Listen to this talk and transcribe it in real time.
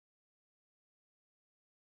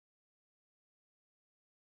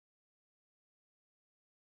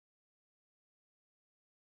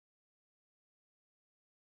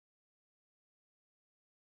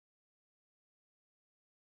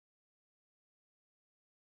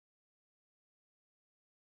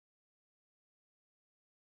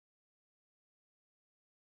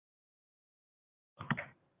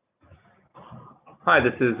Hi,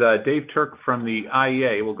 this is Dave Turk from the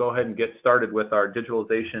IEA. We'll go ahead and get started with our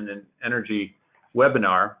Digitalization and Energy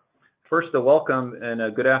webinar. First, a welcome and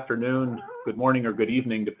a good afternoon, good morning, or good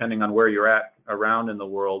evening, depending on where you're at around in the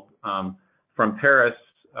world. From Paris,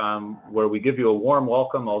 where we give you a warm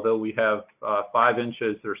welcome, although we have 5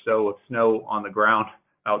 inches or so of snow on the ground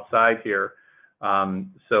outside here.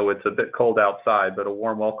 So it's a bit cold outside, but a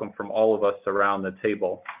warm welcome from all of us around the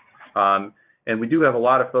table. And we do have a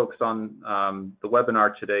lot of folks on the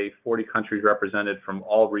webinar today, 40 countries represented from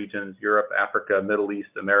all regions, Europe, Africa, Middle East,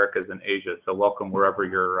 Americas, and Asia. So welcome wherever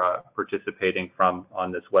you're participating from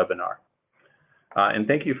on this webinar. And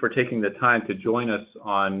thank you for taking the time to join us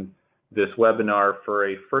on this webinar for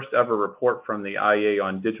a first ever report from the IEA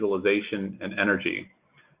on digitalization and energy.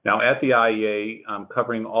 Now at the IEA,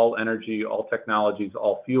 covering all energy, all technologies,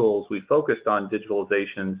 all fuels, we focused on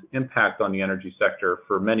digitalization's impact on the energy sector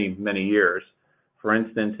for many, many years. For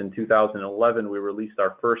instance, in 2011, we released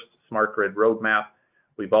our first smart grid roadmap.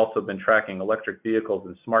 We've also been tracking electric vehicles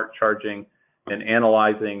and smart charging and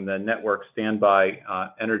analyzing the network standby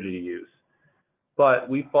energy use. But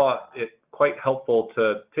we thought it quite helpful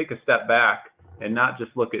to take a step back and not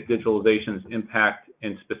just look at digitalization's impact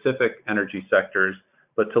in specific energy sectors,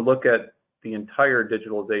 but to look at the entire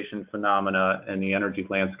digitalization phenomena and the energy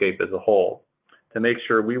landscape as a whole, to make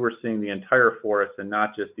sure we were seeing the entire forest and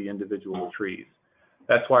not just the individual trees.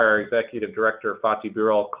 That's why our executive director, Fatih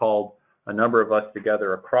Birol, called a number of us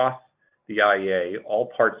together across the IEA,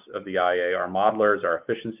 all parts of the IEA, our modelers, our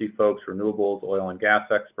efficiency folks, renewables, oil and gas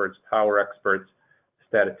experts, power experts,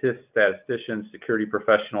 statisticians, security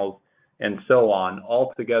professionals, and so on,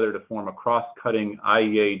 all together to form a cross-cutting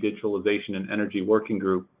IEA Digitalization and Energy Working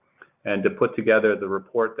Group, and to put together the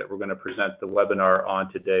report that we're going to present the webinar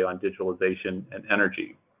on today on digitalization and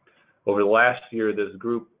energy. Over the last year, this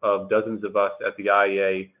group of dozens of us at the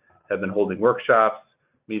IEA have been holding workshops,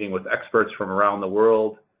 meeting with experts from around the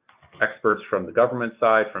world, experts from the government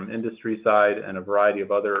side, from industry side, and a variety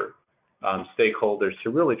of other stakeholders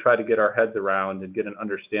to really try to get our heads around and get an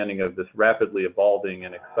understanding of this rapidly evolving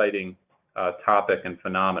and exciting topic and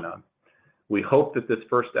phenomenon. We hope that this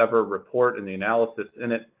first ever report and the analysis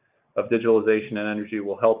in it of digitalization and energy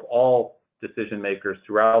will help all decision makers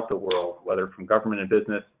throughout the world, whether from government and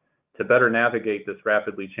business, to better navigate this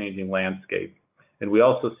rapidly changing landscape. And we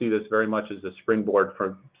also see this very much as a springboard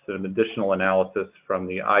for some additional analysis from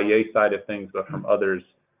the IEA side of things, but from others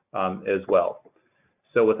as well.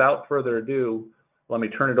 So without further ado, let me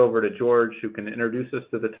turn it over to George, who can introduce us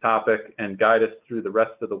to the topic and guide us through the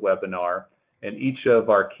rest of the webinar. And each of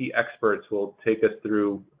our key experts will take us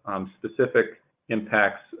through specific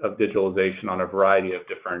impacts of digitalization on a variety of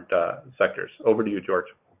different sectors. Over to you, George.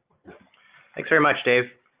 Thanks very much, Dave.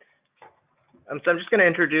 So I'm just going to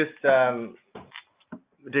introduce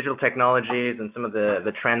digital technologies and some of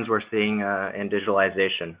the trends we're seeing in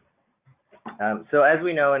digitalization. So as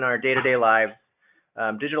we know in our day-to-day lives,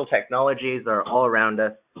 digital technologies are all around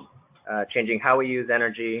us, changing how we use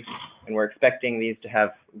energy, and we're expecting these to have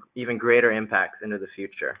even greater impacts into the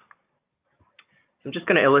future. So I'm just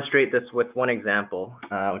going to illustrate this with one example,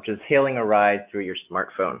 which is hailing a ride through your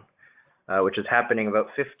smartphone, which is happening about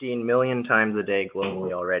 15 million times a day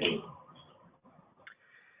globally already.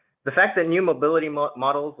 The fact that new mobility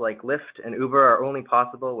models like Lyft and Uber are only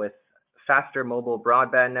possible with faster mobile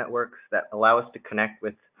broadband networks that allow us to connect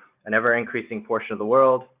with an ever-increasing portion of the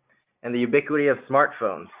world, and the ubiquity of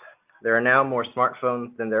smartphones. There are now more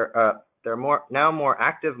smartphones than there are more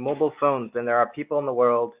active mobile phones than there are people in the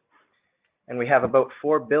world, and we have about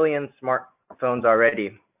 4 billion smartphones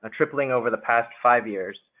already, a tripling over the past 5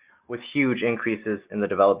 years, with huge increases in the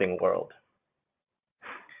developing world.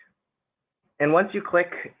 And once you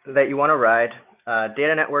click that you want to ride,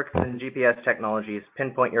 data networks and GPS technologies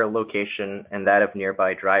pinpoint your location and that of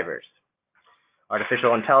nearby drivers.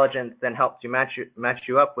 Artificial intelligence then helps you match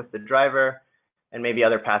you up with the driver and maybe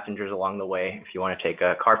other passengers along the way if you want to take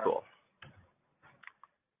a carpool.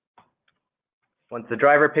 Once the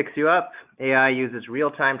driver picks you up, AI uses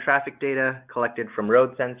real-time traffic data collected from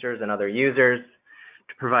road sensors and other users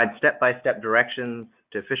to provide step-by-step directions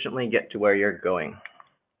to efficiently get to where you're going.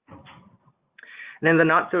 And in the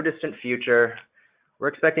not-so-distant future, we're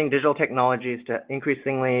expecting digital technologies to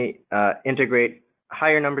increasingly integrate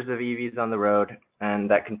higher numbers of EVs on the road and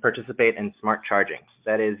that can participate in smart charging.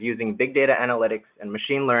 That is, using big data analytics and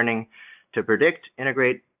machine learning to predict,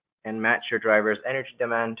 integrate, and match your driver's energy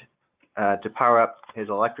demand to power up his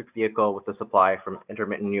electric vehicle with the supply from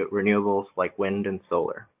intermittent renewables like wind and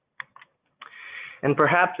solar. And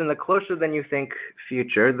perhaps in the closer than you think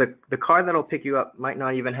future, the car that'll pick you up might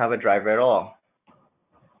not even have a driver at all.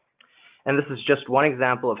 And this is just one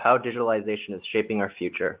example of how digitalization is shaping our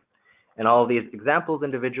future. And all of these examples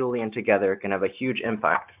individually and together can have a huge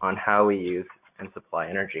impact on how we use and supply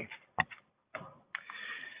energy.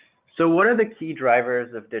 So what are the key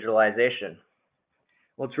drivers of digitalization?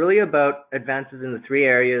 Well, it's really about advances in the three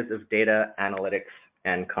areas of data, analytics,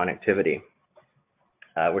 and connectivity.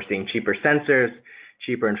 We're seeing cheaper sensors,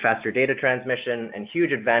 cheaper and faster data transmission, and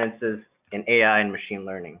huge advances in AI and machine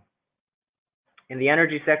learning. In the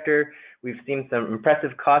energy sector, we've seen some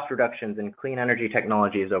impressive cost reductions in clean energy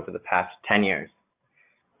technologies over the past 10 years.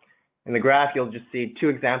 In the graph, you'll just see two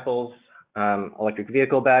examples, electric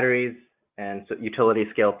vehicle batteries and utility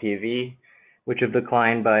scale PV, which have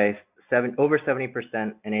declined by over 70%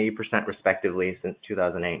 and 80% respectively since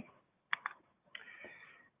 2008.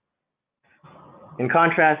 In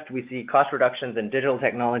contrast, we see cost reductions in digital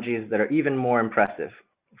technologies that are even more impressive.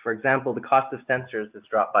 For example, the cost of sensors has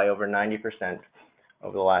dropped by over 90%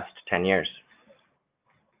 over the last 10 years.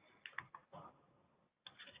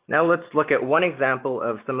 Now let's look at one example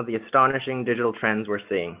of some of the astonishing digital trends we're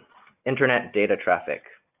seeing: internet data traffic.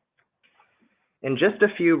 In just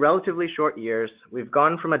a few relatively short years, we've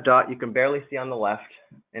gone from a dot you can barely see on the left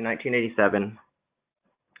in 1987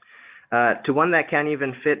 to one that can't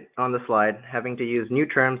even fit on the slide, having to use new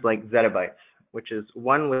terms like zettabytes, which is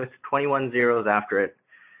one with 21 zeros after it,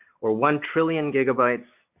 or 1 trillion gigabytes,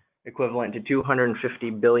 equivalent to 250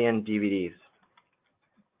 billion DVDs.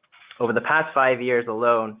 Over the past 5 years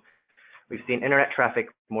alone, we've seen internet traffic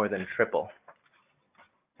more than triple.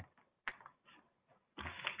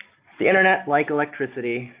 The internet, like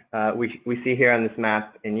electricity, we see here on this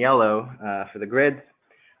map in yellow for the grids,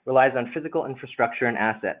 relies on physical infrastructure and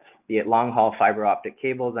assets, be it long-haul fiber optic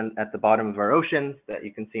cables at the bottom of our oceans that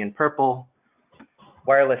you can see in purple,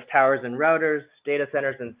 wireless towers and routers, data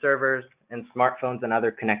centers and servers, and smartphones and other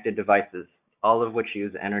connected devices, all of which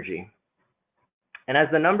use energy. And as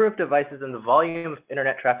the number of devices and the volume of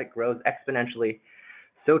internet traffic grows exponentially,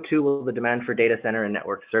 so too will the demand for data center and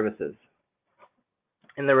network services.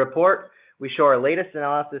 In the report, we show our latest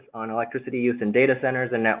analysis on electricity use in data centers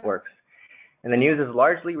and networks, and the news is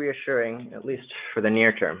largely reassuring, at least for the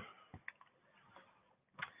near term.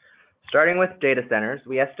 Starting with data centers,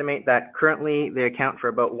 we estimate that currently they account for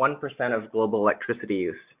about 1% of global electricity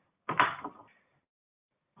use.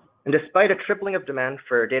 And despite a tripling of demand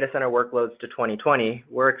for data center workloads to 2020,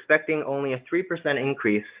 we're expecting only a 3%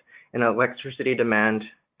 increase in electricity demand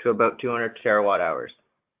to about 200 terawatt hours.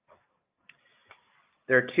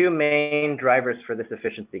 There are two main drivers for this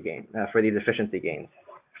efficiency gain, these efficiency gains.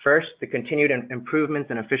 First, the continued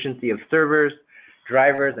improvements in efficiency of servers,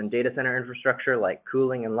 drivers, and data center infrastructure like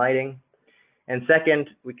cooling and lighting. And second,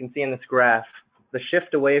 we can see in this graph the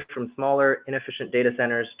shift away from smaller, inefficient data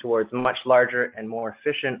centers towards much larger and more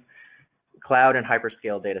efficient cloud and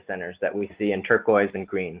hyperscale data centers that we see in turquoise and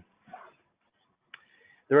green.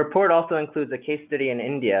 The report also includes a case study in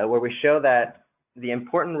India where we show that the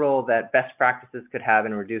important role that best practices could have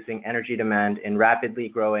in reducing energy demand in rapidly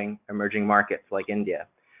growing emerging markets like India,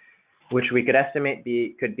 which we could estimate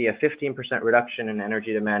could be a 15% reduction in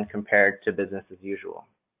energy demand compared to business as usual.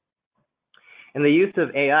 And the use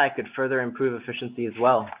of AI could further improve efficiency as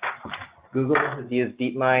well. Google has used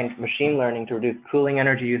DeepMind machine learning to reduce cooling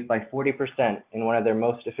energy use by 40% in one of their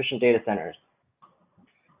most efficient data centers.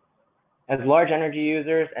 As large energy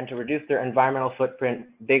users and to reduce their environmental footprint,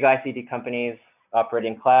 big ICT companies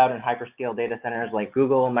operating cloud and hyperscale data centers like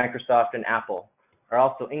Google, Microsoft, and Apple are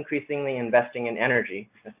also increasingly investing in energy,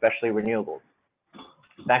 especially renewables.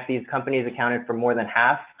 In fact, these companies accounted for more than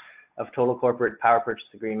half of total corporate power purchase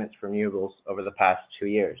agreements for renewables over the past 2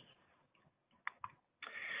 years.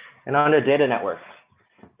 And on to data networks.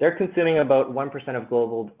 They're consuming about 1% of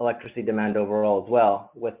global electricity demand overall as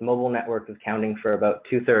well, with mobile networks accounting for about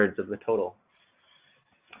 2/3 of the total.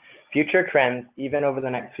 Future trends, even over the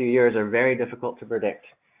next few years, are very difficult to predict,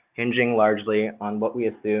 hinging largely on what we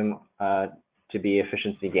assume to be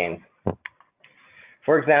efficiency gains.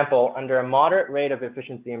 For example, under a moderate rate of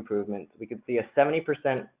efficiency improvements, we could see a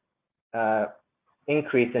 70%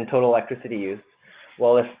 increase in total electricity use,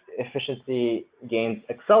 while if efficiency gains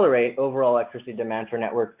accelerate, overall electricity demand for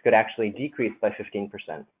networks could actually decrease by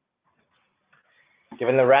 15%.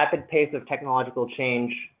 Given the rapid pace of technological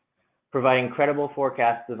change, providing credible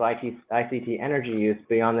forecasts of ICT energy use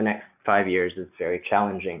beyond the next 5 years is very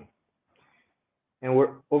challenging. And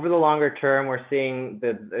over the longer term, we're seeing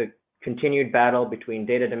the continued battle between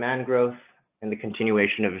data demand growth and the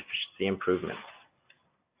continuation of efficiency improvements.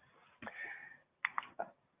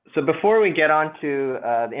 So before we get on to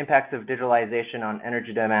the impacts of digitalization on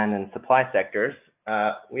energy demand and supply sectors,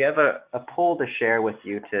 we have a poll to share with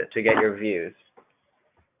you to get your views.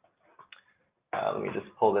 Let me just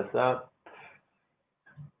pull this up.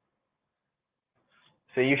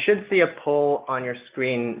 So you should see a poll on your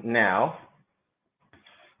screen now.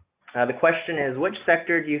 The question is, which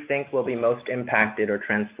sector do you think will be most impacted or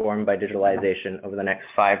transformed by digitalization over the next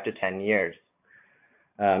 5 to 10 years?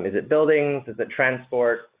 Is it buildings? Is it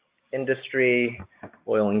transport, industry,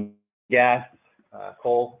 oil and gas,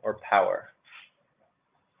 coal, or power?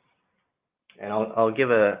 And I'll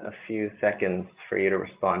give a few seconds for you to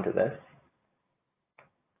respond to this.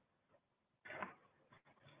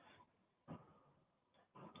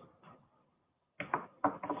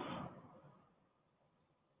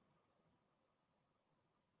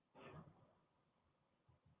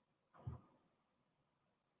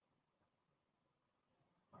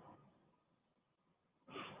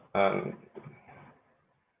 All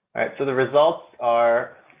right, so the results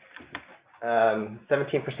are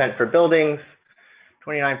 17% for buildings,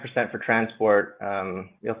 29% for transport.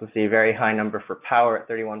 We also see a very high number for power at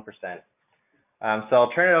 31%. So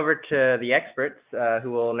I'll turn it over to the experts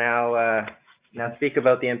who will now speak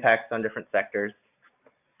about the impacts on different sectors.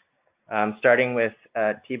 Starting with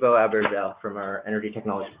Thibaut Abergel from our energy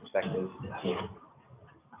technology perspective team.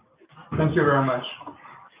 Thank you very much.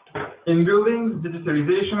 In buildings,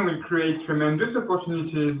 digitalization will create tremendous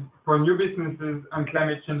opportunities for new businesses and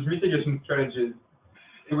climate change mitigation strategies.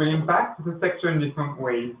 It will impact the sector in different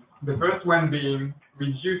ways. The first one being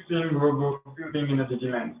reducing global building energy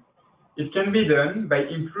demand. It can be done by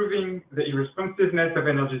improving the responsiveness of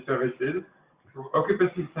energy services through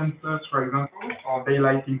occupancy sensors, for example, or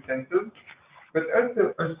daylighting sensors, but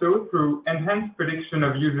also through enhanced prediction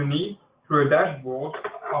of user needs through a dashboard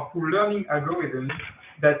or through learning algorithms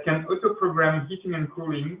that can auto-program heating and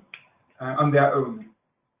cooling on their own.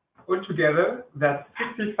 Altogether, that's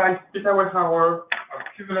 65 petawatt-hour of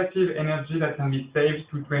cumulative energy that can be saved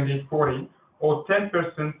to 2040, or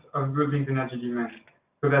 10% of buildings' energy demand.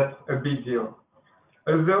 So that's a big deal.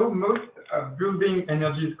 Although most of building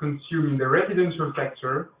energy is consumed in the residential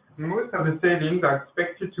sector, most of the savings are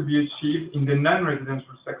expected to be achieved in the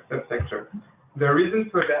non-residential sector. The reason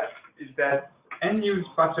for that is that end-use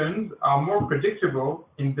patterns are more predictable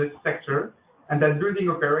in this sector, and that building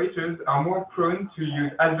operators are more prone to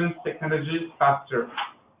use advanced technologies faster.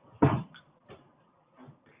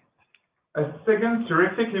 A second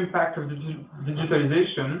terrific impact of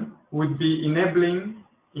digitalization would be enabling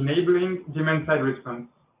demand-side response.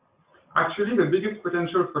 Actually, the biggest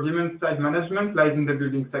potential for demand-side management lies in the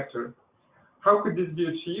building sector. How could this be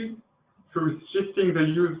achieved? Through shifting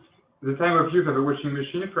the time of use of a washing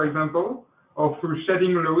machine, for example, or through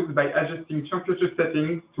shedding loads by adjusting temperature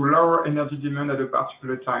settings to lower energy demand at a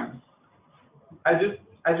particular time.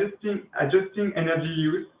 Adjusting energy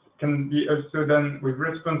use can be also done with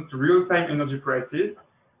response to real-time energy prices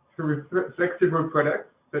through flexible products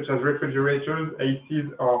such as refrigerators,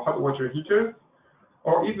 ACs, or hot water heaters,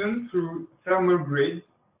 or even through thermal grids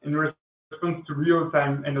in response to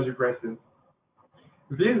real-time energy prices.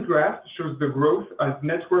 This graph shows the growth of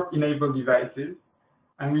network-enabled devices,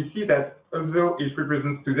 and we see that although it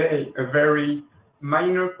represents today a very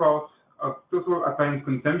minor part of total appliance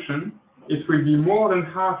consumption, it will be more than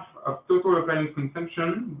half of total appliance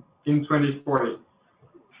consumption in 2040.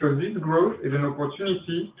 So this growth is an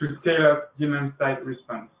opportunity to scale up demand-side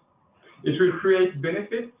response. It will create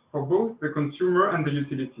benefits for both the consumer and the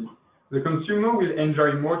utility. The consumer will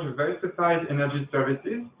enjoy more diversified energy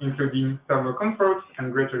services, including thermal comfort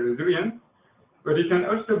and greater resilience, but it can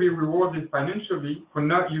also be rewarded financially for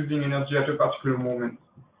not using energy at a particular moment.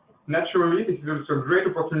 Naturally, this is also a great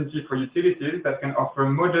opportunity for utilities that can offer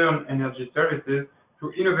modern energy services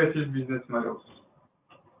through innovative business models.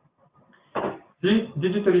 This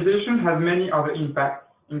digitalization has many other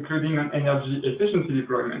impacts, including on energy efficiency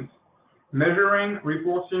deployment. Measuring,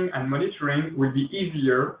 reporting, and monitoring will be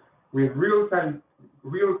easier with real-time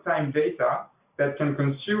data that can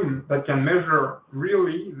measure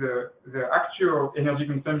really the actual energy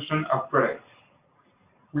consumption of products.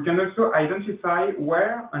 We can also identify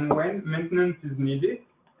where and when maintenance is needed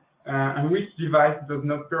and which device does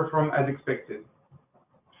not perform as expected.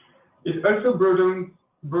 It also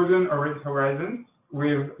broadens our horizons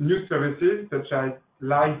with new services such as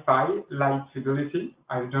Li-Fi, light fidelity.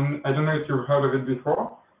 I don't know if you've heard of it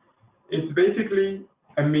before. It's basically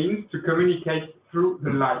a means to communicate through the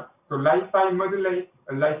light. So Li-Fi modulates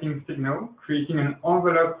a lighting signal, creating an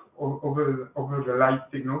envelope over the light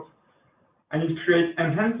signals, and it creates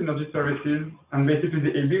enhanced energy services and basically the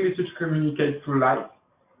ability to communicate through light.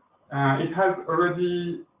 It has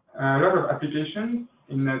already a lot of applications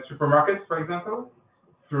in supermarkets, for example,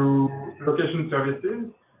 through location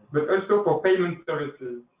services, but also for payment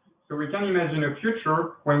services. So we can imagine a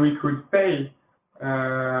future when we could pay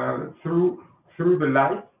through the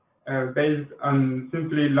light based on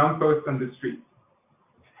simply lampposts on the street.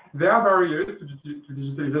 There are barriers to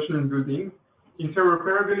digitalization in buildings.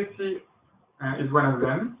 Interoperability is one of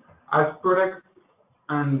them. As products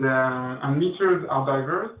and meters are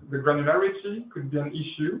diverse, the granularity could be an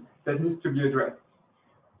issue that needs to be addressed.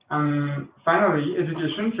 And finally,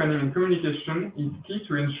 education, training, and communication is key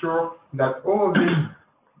to ensure that all of these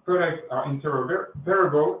products are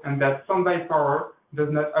interoperable and that standby power does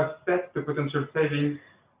not offset the potential savings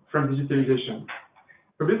from digitalization.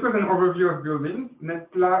 So this was an overview of buildings.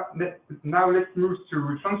 Now let's move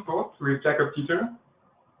to transport with Jacob Teter.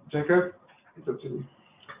 Jacob, it's up to you.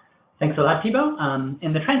 Thanks a lot, Thibaut.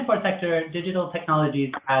 In the transport sector, digital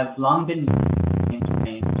technologies have long been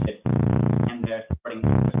used and their supporting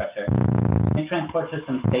infrastructure to make transport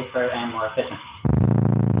systems safer and more efficient.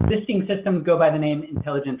 Existing systems go by the name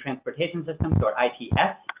Intelligent Transportation Systems, or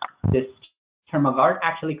ITS. This term of art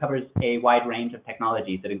actually covers a wide range of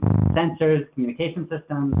technologies that include sensors, communication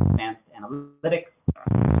systems, advanced analytics,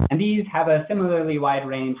 and these have a similarly wide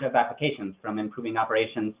range of applications, from improving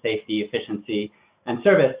operations, safety, efficiency, and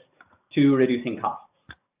service to reducing costs.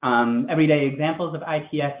 Everyday examples of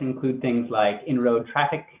ITS include things like in-road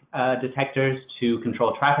traffic detectors to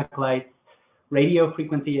control traffic lights, radio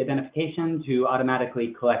frequency identification to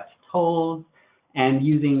automatically collect tolls, and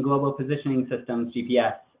using global positioning systems,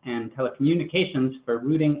 GPS, and telecommunications for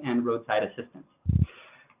routing and roadside assistance.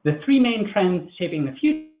 The three main trends shaping the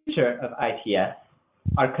future of ITS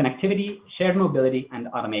are connectivity, shared mobility, and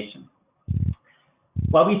automation.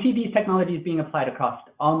 While we see these technologies being applied across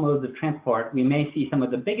all modes of transport, we may see some of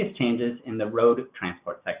the biggest changes in the road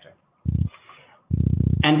transport sector.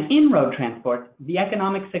 And in road transport, the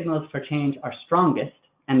economic signals for change are strongest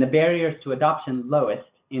and the barriers to adoption lowest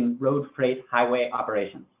in road freight highway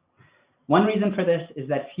operations. One reason for this is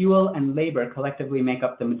that fuel and labor collectively make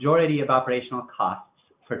up the majority of operational costs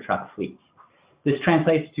for truck fleets. This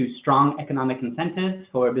translates to strong economic incentives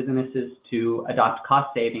for businesses to adopt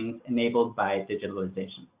cost savings enabled by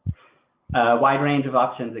digitalization. A wide range of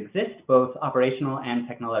options exist, both operational and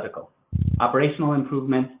technological. Operational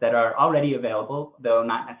improvements that are already available, though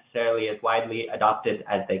not necessarily as widely adopted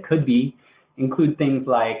as they could be, include things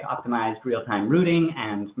like optimized real-time routing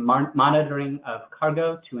and monitoring of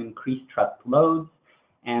cargo to increase truck loads,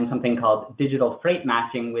 and something called digital freight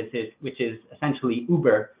matching, which is essentially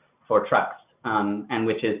Uber for trucks, and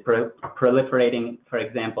which is proliferating, for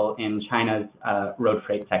example, in China's road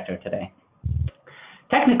freight sector today.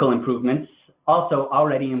 Technical improvements also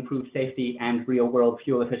already improve safety and real-world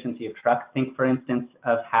fuel efficiency of trucks. Think, for instance,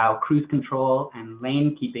 of how cruise control and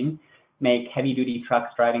lane keeping make heavy-duty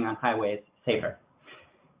trucks driving on highways safer.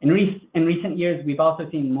 In recent years, we've also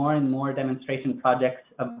seen more and more demonstration projects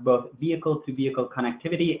of both vehicle-to-vehicle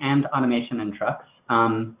connectivity and automation in trucks.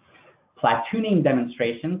 Platooning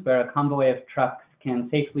demonstrations, where a convoy of trucks can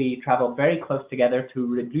safely travel very close together to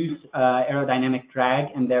reduce aerodynamic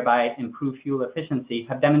drag and thereby improve fuel efficiency,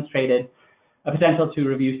 have demonstrated a potential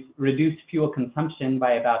to reduce fuel consumption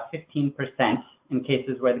by about 15% in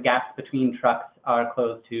cases where the gaps between trucks are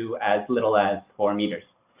close to as little as 4 meters.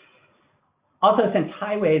 Also, since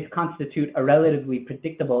highways constitute a relatively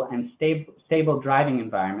predictable and stable driving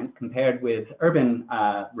environment compared with urban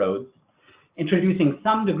roads, introducing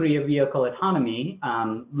some degree of vehicle autonomy,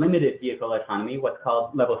 limited vehicle autonomy, what's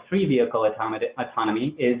called level 3 vehicle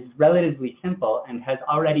autonomy, is relatively simple and has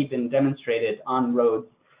already been demonstrated on roads,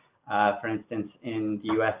 for instance, in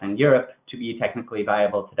the US and Europe, to be technically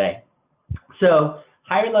viable today. So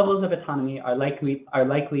higher levels of autonomy are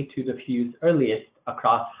likely to diffuse earliest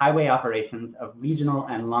across highway operations of regional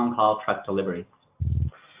and long-haul truck deliveries.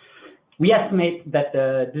 We estimate that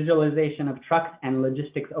the digitalization of trucks and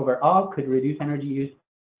logistics overall could reduce energy use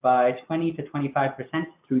by 20 to 25%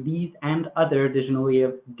 through these and other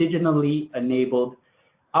digitally enabled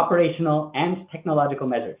operational and technological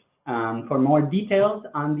measures. For more details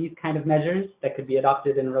on these kind of measures that could be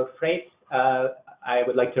adopted in road freight, I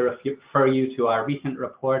would like to refer you to our recent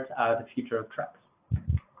report, The Future of Trucks.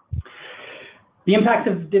 The impacts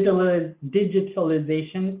of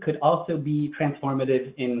digitalization could also be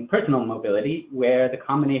transformative in personal mobility, where the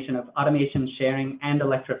combination of automation, sharing, and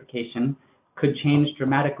electrification could change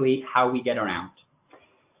dramatically how we get around.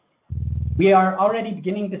 We are already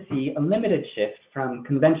beginning to see a limited shift from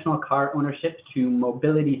conventional car ownership to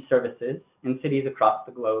mobility services in cities across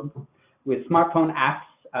the globe, with smartphone apps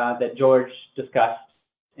that George discussed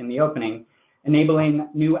in the opening, enabling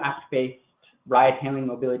new app-based ride-hailing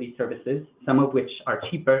mobility services, some of which are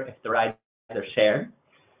cheaper if the rides are shared,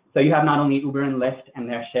 So you have not only Uber and Lyft and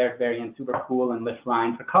their shared variants, Uberpool and Lyft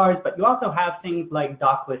Line for cars, but you also have things like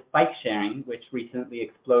dockless bike sharing, which recently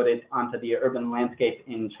exploded onto the urban landscape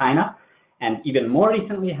in China, and even more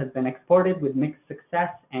recently has been exported with mixed success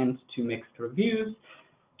and to mixed reviews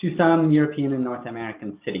to some European and North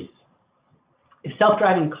American cities. If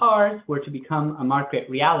self-driving cars were to become a market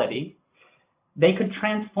reality, they could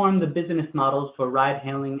transform the business models for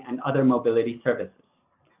ride-hailing and other mobility services.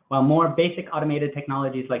 While more basic automated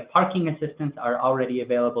technologies like parking assistance are already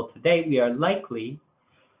available today, we are likely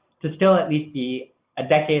to still at least be a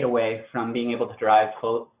decade away from being able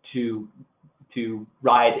to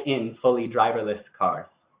ride in fully driverless cars.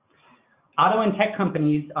 Auto and tech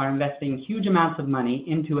companies are investing huge amounts of money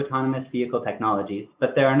into autonomous vehicle technologies,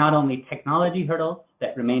 but there are not only technology hurdles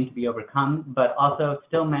that remain to be overcome, but also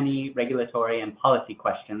still many regulatory and policy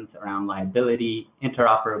questions around liability,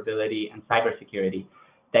 interoperability, and cybersecurity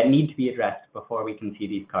that need to be addressed before we can see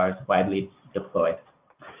these cars widely deployed.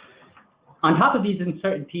 On top of these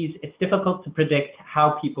uncertainties, it's difficult to predict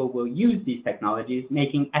how people will use these technologies,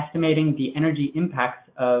 making estimating the energy impacts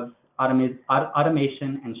of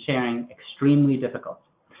automation and sharing extremely difficult.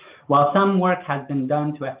 While some work has been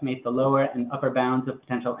done to estimate the lower and upper bounds of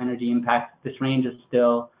potential energy impacts, this range is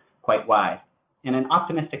still quite wide. In an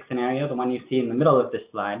optimistic scenario, the one you see in the middle of this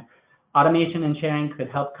slide, automation and sharing could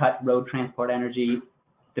help cut road transport energy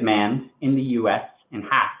demand in the US in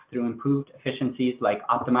half through improved efficiencies like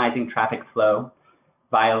optimizing traffic flow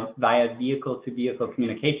via vehicle-to-vehicle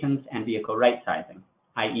communications and vehicle right-sizing,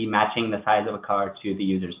 i.e. matching the size of a car to the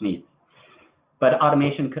user's needs. But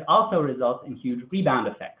automation could also result in huge rebound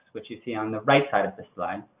effects, which you see on the right side of this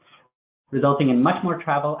slide, resulting in much more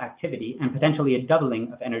travel activity and potentially a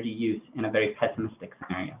doubling of energy use in a very pessimistic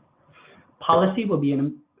scenario. Policy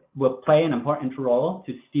will play an important role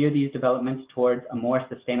to steer these developments towards a more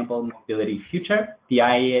sustainable mobility future. The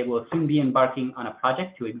IEA will soon be embarking on a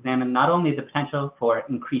project to examine not only the potential for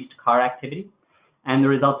increased car activity and the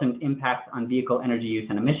resultant impacts on vehicle energy use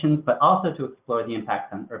and emissions, but also to explore the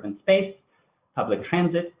impacts on urban space, public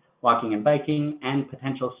transit, walking and biking, and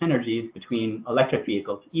potential synergies between electric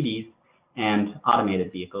vehicles, EVs, and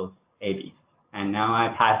automated vehicles, AVs. And now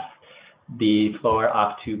I pass the floor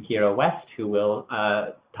off to Kira West, who will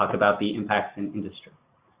talk about the impacts in industry.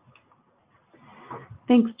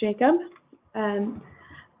 Thanks, Jacob.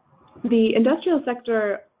 The industrial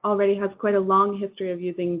sector already has quite a long history of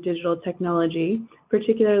using digital technology,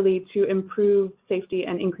 particularly to improve safety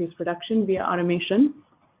and increase production via automation.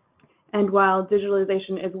 And while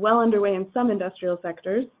digitalization is well underway in some industrial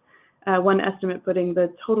sectors, one estimate putting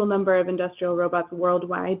the total number of industrial robots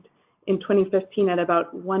worldwide in 2015 at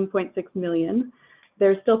about 1.6 million,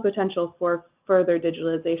 there's still potential for further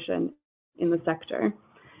digitalization in the sector.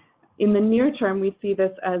 In the near term, we see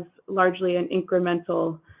this as largely an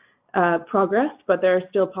incremental progress, but there are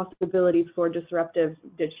still possibilities for disruptive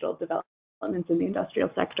digital developments in the industrial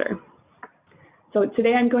sector. So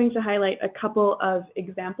today I'm going to highlight a couple of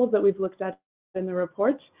examples that we've looked at in the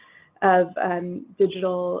report of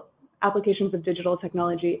digital applications of digital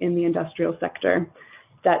technology in the industrial sector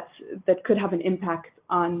that could have an impact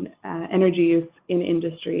on energy use in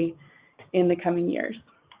industry in the coming years.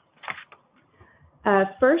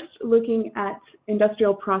 First, looking at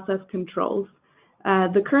industrial process controls.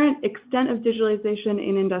 The current extent of digitalization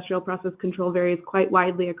in industrial process control varies quite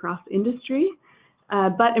widely across industry,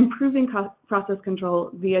 but improving process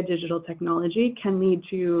control via digital technology can lead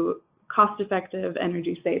to cost-effective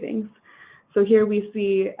energy savings. So here we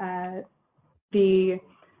see the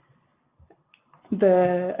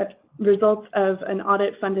results of an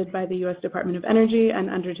audit funded by the US Department of Energy and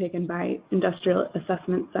undertaken by industrial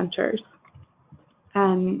assessment centers.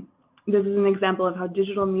 And this is an example of how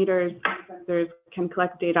digital meters and sensors can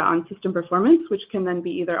collect data on system performance, which can then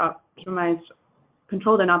be either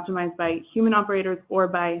controlled and optimized by human operators or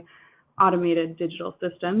by automated digital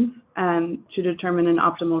systems to determine an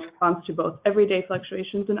optimal response to both everyday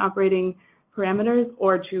fluctuations in operating parameters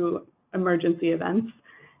or to emergency events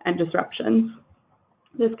and disruptions.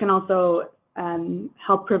 This can also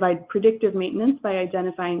help provide predictive maintenance by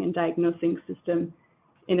identifying and diagnosing system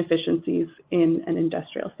inefficiencies in an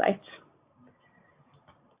industrial site.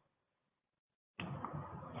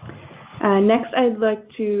 Next, I'd like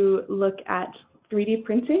to look at 3D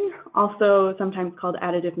printing, also sometimes called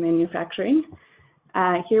additive manufacturing.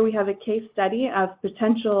 Here we have a case study of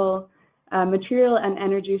potential material and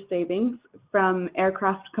energy savings from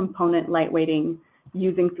aircraft component lightweighting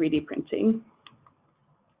using 3D printing.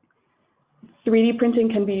 3D printing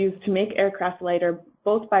can be used to make aircraft lighter,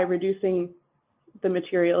 both by reducing the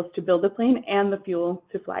materials to build the plane and the fuel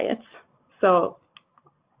to fly it. So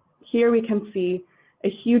here we can see a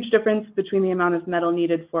huge difference between the amount of metal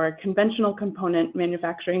needed for conventional component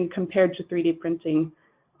manufacturing compared to 3D printing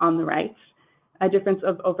on the right, a difference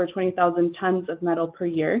of over 20,000 tons of metal per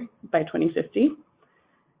year by 2050.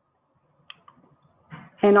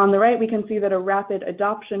 And on the right, we can see that a rapid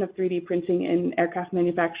adoption of 3D printing in aircraft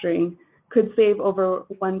manufacturing could save over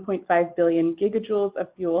 1.5 billion gigajoules of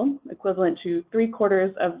fuel, equivalent to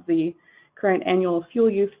 3/4 of the current annual fuel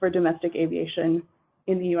use for domestic aviation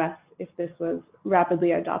in the US, if this was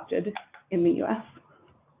rapidly adopted in the US.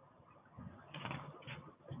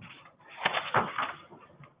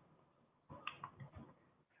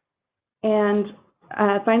 And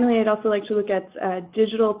finally, I'd also like to look at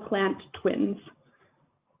digital plant twins.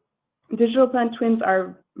 Digital plant twins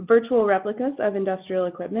are virtual replicas of industrial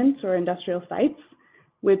equipment or industrial sites,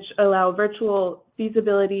 which allow virtual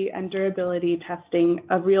feasibility and durability testing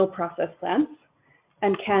of real process plants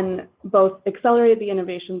and can both accelerate the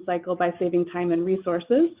innovation cycle by saving time and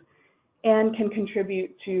resources and can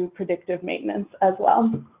contribute to predictive maintenance as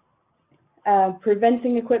well.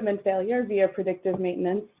 Preventing equipment failure via predictive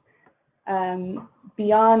maintenance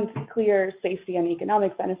beyond clear safety and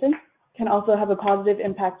economic benefits can also have a positive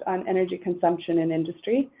impact on energy consumption in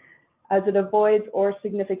industry, as it avoids or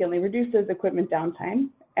significantly reduces equipment downtime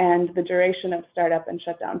and the duration of startup and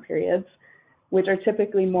shutdown periods, which are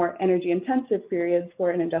typically more energy intensive periods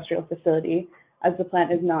for an industrial facility as the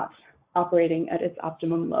plant is not operating at its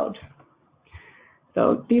optimum load.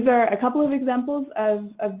 So these are a couple of examples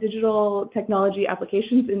of digital technology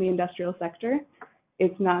applications in the industrial sector.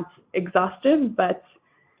 It's not exhaustive, but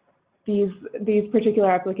these particular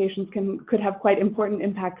applications could have quite important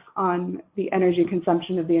impacts on the energy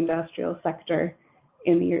consumption of the industrial sector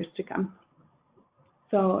in the years to come.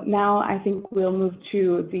 So now I think we'll move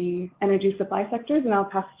to the energy supply sectors, and I'll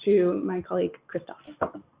pass to my colleague, Christophe.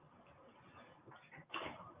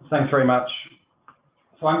 Thanks very much.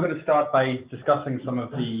 So I'm going to start by discussing some of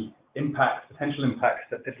the impacts, potential impacts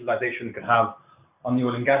that digitalization could have on the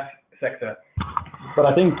oil and gas sector. But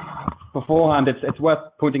I think beforehand, it's worth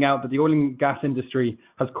pointing out that the oil and gas industry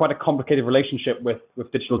has quite a complicated relationship with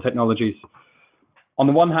digital technologies. On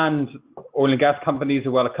the one hand, oil and gas companies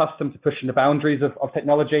are well accustomed to pushing the boundaries of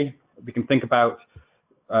technology. We can think about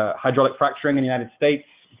hydraulic fracturing in the United States,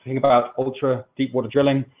 think about ultra deep water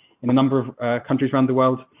drilling in a number of countries around the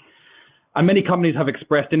world. And many companies have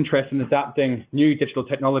expressed interest in adapting new digital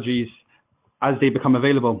technologies as they become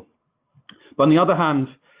available. But on the other hand,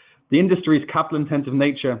 the industry's capital-intensive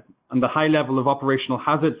nature and the high level of operational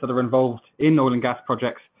hazards that are involved in oil and gas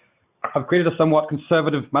projects have created a somewhat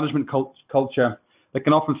conservative management culture that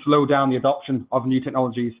can often slow down the adoption of new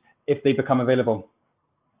technologies if they become available.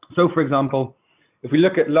 So, for example, if we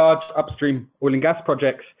look at large upstream oil and gas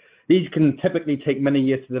projects, these can typically take many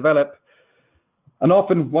years to develop. And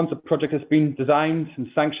often, once a project has been designed and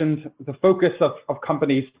sanctioned, the focus of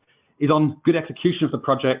companies is on good execution of the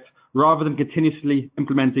project rather than continuously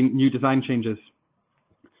implementing new design changes.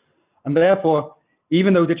 And therefore,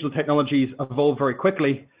 even though digital technologies evolve very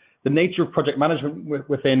quickly, the nature of project management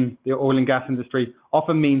within the oil and gas industry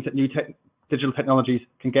often means that new digital technologies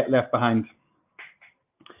can get left behind.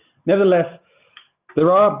 Nevertheless,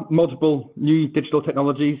 there are multiple new digital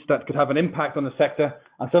technologies that could have an impact on the sector,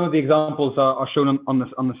 and some of the examples are shown on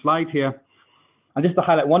the slide here. And just to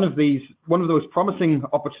highlight one of those promising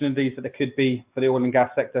opportunities that there could be for the oil and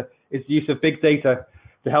gas sector is the use of big data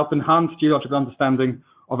to help enhance geological understanding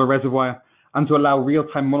of a reservoir and to allow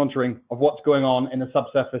real-time monitoring of what's going on in the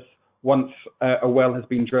subsurface once a well has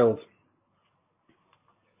been drilled.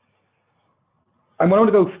 I want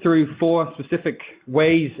to go through 4 specific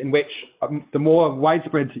ways in which the more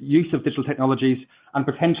widespread use of digital technologies and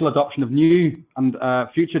potential adoption of new and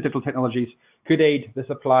future digital technologies could aid the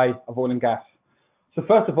supply of oil and gas. So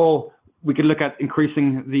first of all, we could look at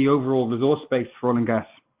increasing the overall resource base for oil and gas.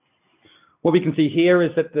 What we can see here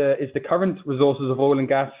is that the current resources of oil and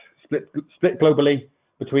gas split globally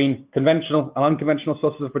between conventional and unconventional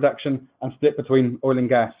sources of production and split between oil and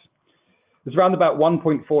gas. There's around about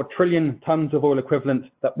 1.4 trillion tons of oil equivalent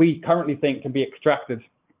that we currently think can be extracted.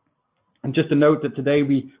 And just to note that today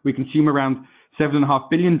we consume around 7.5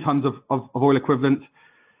 billion tons of oil equivalent.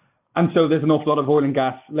 And so there's an awful lot of oil and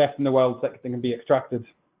gas left in the world that can be extracted.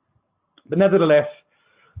 But nevertheless,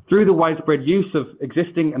 through the widespread use of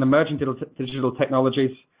existing and emerging digital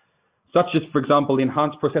technologies, such as, for example, the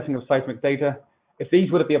enhanced processing of seismic data, if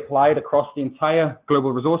these were to be applied across the entire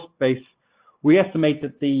global resource base, we estimate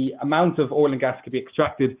that the amount of oil and gas could be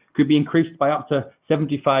extracted could be increased by up to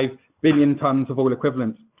 75 billion tons of oil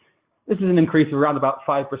equivalent. This is an increase of around about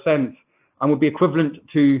 5% and would be equivalent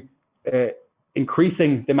to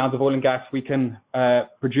increasing the amount of oil and gas we can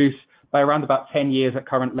produce by around about 10 years at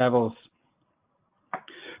current levels.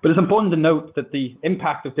 But it's important to note that the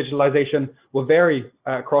impact of digitalization will vary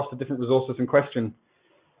across the different resources in question,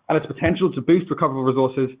 and its potential to boost recoverable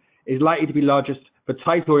resources is likely to be largest for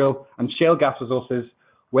tight oil and shale gas resources,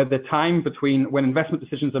 where the time between when investment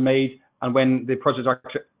decisions are made and when the projects are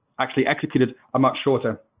actually executed are much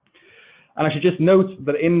shorter. And I should just note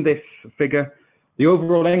that in this figure, the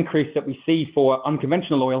overall increase that we see for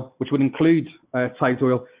unconventional oil, which would include tight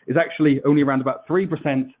oil, is actually only around about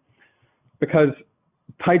 3%, because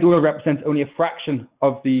tight oil represents only a fraction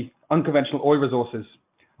of the unconventional oil resources.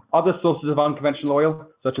 Other sources of unconventional oil,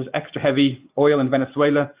 such as extra heavy oil in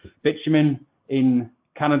Venezuela, bitumen in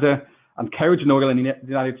Canada, and kerogen oil in the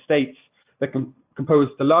United States, that compose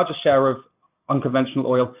the largest share of unconventional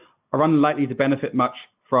oil, are unlikely to benefit much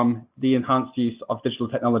from the enhanced use of digital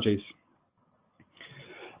technologies.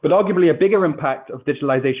 But arguably a bigger impact of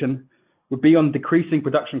digitalization would be on decreasing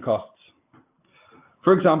production costs.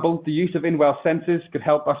 For example, the use of in-well sensors could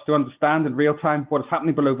help us to understand in real time what is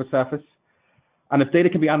happening below the surface. And if data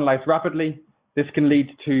can be analyzed rapidly, this can lead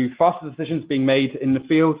to faster decisions being made in the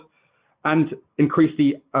field and increase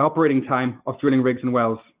the operating time of drilling rigs and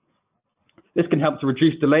wells. This can help to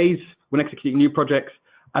reduce delays when executing new projects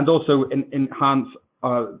and also enhance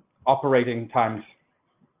operating times.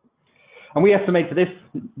 And we estimate that if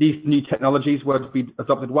these new technologies were to be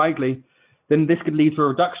adopted widely, then this could lead to a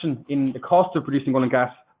reduction in the cost of producing oil and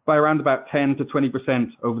gas by around about 10 to 20%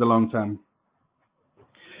 over the long term.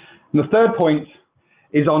 And the third point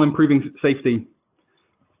is on improving safety.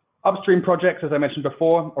 Upstream projects, as I mentioned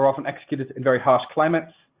before, are often executed in very harsh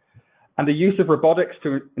climates, and the use of robotics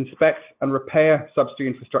to inspect and repair subsea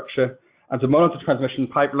infrastructure and to monitor transmission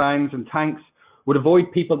pipelines and tanks would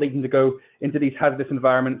avoid people needing to go into these hazardous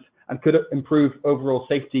environments and could improve overall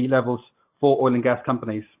safety levels for oil and gas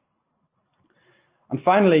companies. And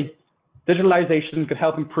finally, digitalization could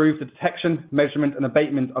help improve the detection, measurement, and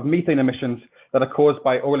abatement of methane emissions that are caused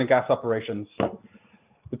by oil and gas operations.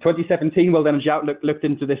 The 2017 World Energy Outlook looked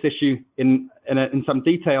into this issue in some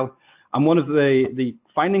detail, and one of the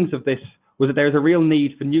findings of this was that there is a real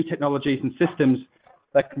need for new technologies and systems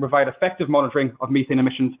that can provide effective monitoring of methane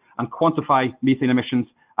emissions and quantify methane emissions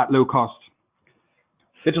at low cost.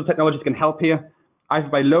 Digital technologies can help here, either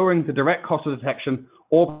by lowering the direct cost of detection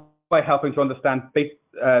or by helping to understand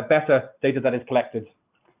better data that is collected.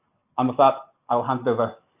 And with that, I will hand it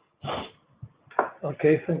over.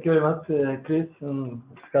 Okay, thank you very much, Chris and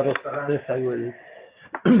Carlos Fernández.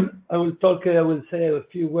 I will say a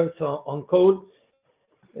few words on code.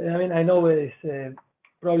 I mean, I know it's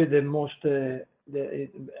probably the most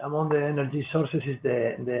among the energy sources is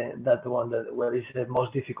that one where it's the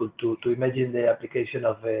most difficult to imagine the application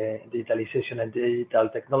of digitalization and digital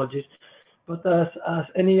technologies. But as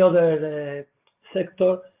any other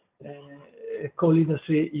sector, coal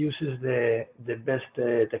industry uses the best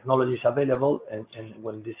technologies available, and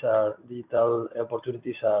when these are digital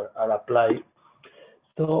opportunities are applied.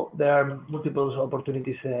 So there are multiple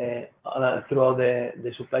opportunities throughout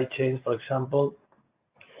the supply chains, for example,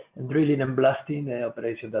 and drilling and blasting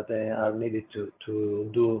operations that are needed to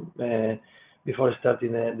do before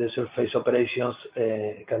starting the surface operations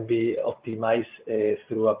can be optimized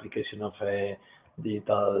through application of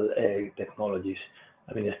digital technologies.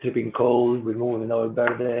 I mean, stripping coal, removing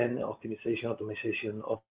overburden, automation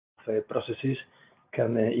of processes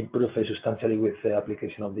can improve substantially with the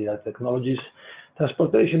application of digital technologies.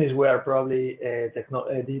 Transportation is where probably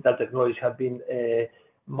digital technologies have been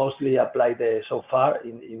mostly applied so far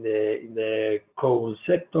in the coal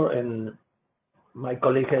sector, and my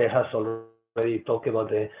colleague has already talked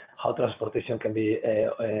about how transportation can be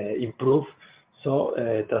improved. So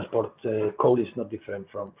transport coal is not different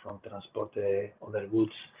from transport other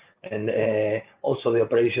goods, and also the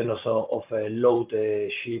operation also of load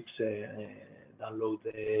ships, download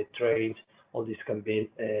trains. All this can be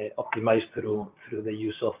optimized through the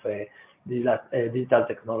use of digital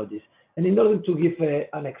technologies. And in order to give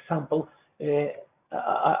an example,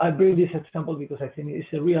 I bring this example because I think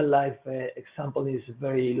it's a real life example. It's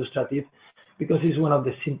very illustrative because it's one of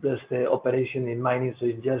the simplest operation in mining. So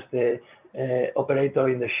it's just the operator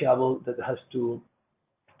in the shovel that has to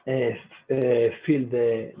fill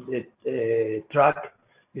the truck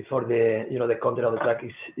before the content of the truck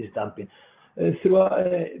is dumping. This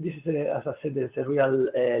is, as I said, it's a real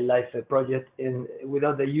life project, and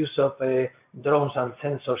without the use of drones and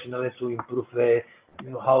sensors in order to improve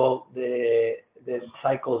how the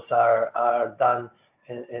cycles are done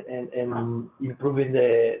and improving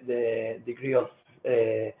the degree of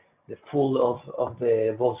the full of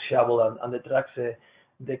the both shovel and the trucks,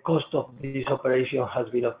 the cost of this operation has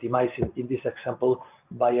been optimized in this example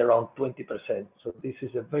by around 20%. So this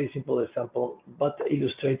is a very simple example, but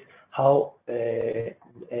illustrates how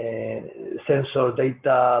sensor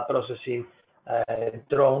data processing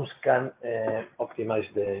drones can optimize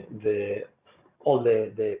all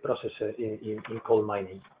the process in coal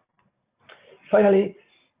mining. Finally,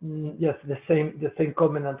 yes, the same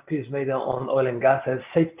comment that Chris made on oil and gas.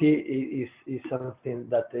 Safety is something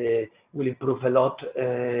that will improve a lot.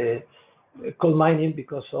 Coal mining,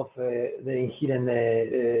 because of the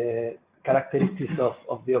inherent characteristics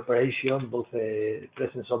of the operation, both the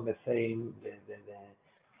presence of methane,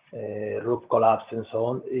 the roof collapse, and so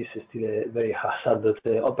on, is still a very hazardous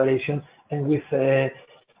operation. And with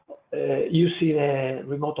using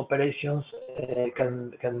remote operations, we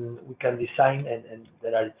can design, and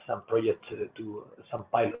there are some projects some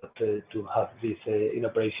pilot to have this in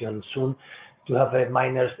operation soon, to have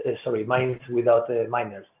mines without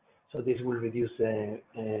miners. So this will reduce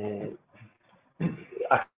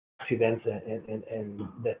accidents and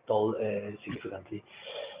death toll significantly.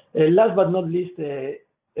 Last but not least,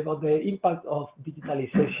 about the impact of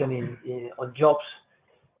digitalization on jobs.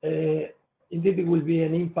 Indeed, it will be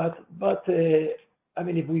an impact, but I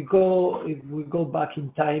mean, if we go back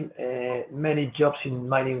in time, many jobs in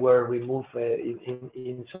mining were removed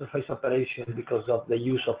in surface operation because of the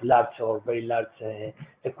use of large or very large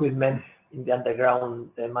equipment in the underground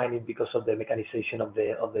mining, because of the mechanization of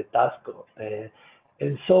the task.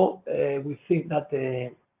 And so we think that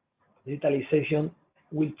digitalization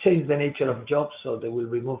will change the nature of jobs, so they will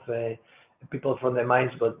remove people from the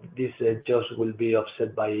mines, but these jobs will be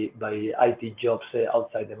offset by IT jobs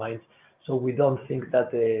outside the mines. So we don't think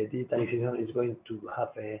that digitalization is going to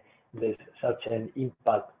have such an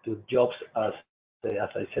impact to jobs as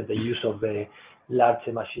I said, the use of the large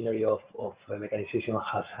machinery of mechanization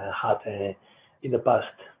has had in the past.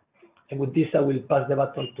 And with this, I will pass the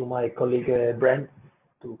baton to my colleague Brent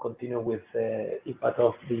to continue with the impact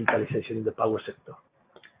of digitalization in the power sector.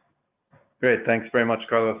 Great, thanks very much,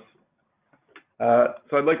 Carlos.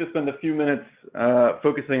 So I'd like to spend a few minutes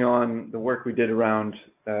focusing on the work we did around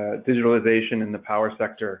digitalization in the power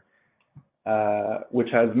sector, which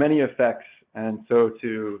has many effects. And so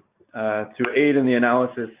to aid in the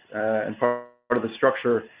analysis and part of the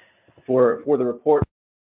structure for the report,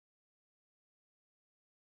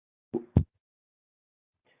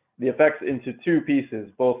 the effects into two pieces,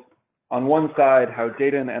 both on one side, how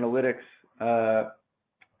data and analytics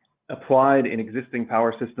applied in existing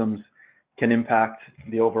power systems can impact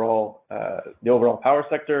the overall power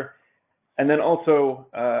sector. And then also,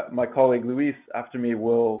 my colleague Luis, after me,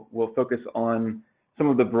 will focus on some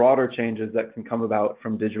of the broader changes that can come about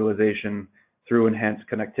from digitalization through enhanced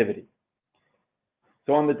connectivity.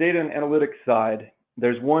 So on the data and analytics side,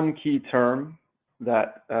 there's one key term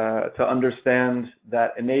that to understand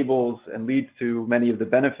that enables and leads to many of the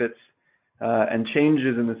benefits and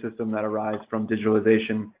changes in the system that arise from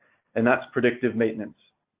digitalization, and that's predictive maintenance.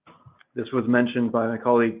 This was mentioned by my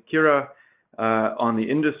colleague Kira on the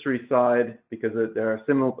industry side, because there are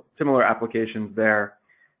similar applications there.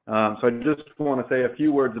 So I just want to say a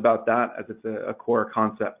few words about that, as it's a core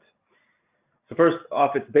concept. So first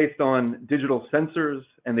off, it's based on digital sensors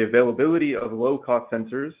and the availability of low-cost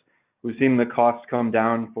sensors. We've seen the costs come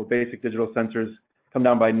down for basic digital sensors, come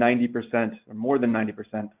down by 90% or more than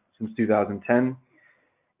 90% since 2010.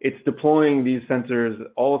 It's deploying these sensors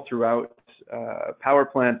all throughout power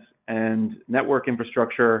plants and network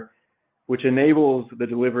infrastructure, which enables the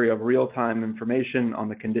delivery of real-time information on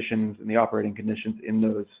the conditions and the operating conditions in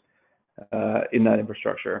that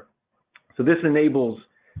infrastructure. So this enables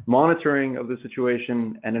monitoring of the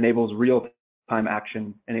situation and enables real-time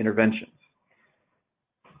action and interventions.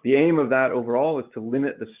 The aim of that overall is to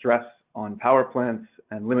limit the stress on power plants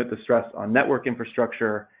and limit the stress on network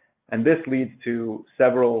infrastructure, and this leads to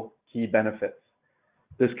several key benefits.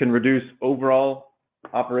 This can reduce overall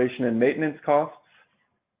operation and maintenance costs.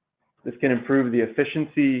 This can improve the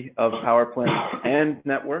efficiency of power plants and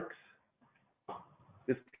networks.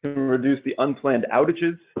 This can reduce the unplanned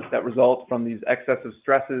outages that result from these excessive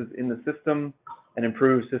stresses in the system and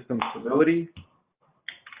improve system stability.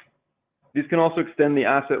 These can also extend the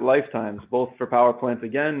asset lifetimes, both for power plants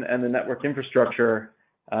again and the network infrastructure,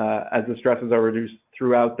 as the stresses are reduced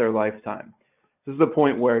throughout their lifetime. This is the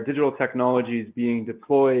point where digital technology is being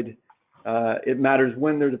deployed. It matters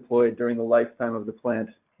when they're deployed during the lifetime of the plant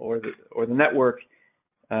or the network.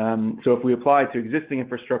 So if we apply to existing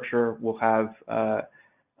infrastructure, we'll have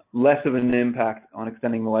less of an impact on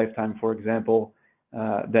extending the lifetime, for example,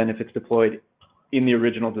 than if it's deployed in the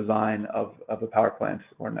original design of a power plant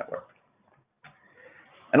or network.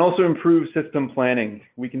 and also improve system planning.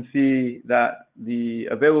 We can see that the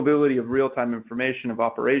availability of real-time information of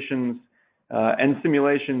operations and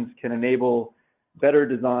simulations can enable better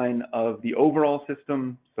design of the overall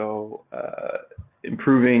system, so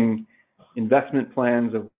improving investment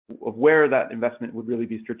plans of where that investment would really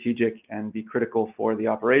be strategic and be critical for the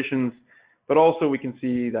operations. But also we can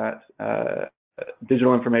see that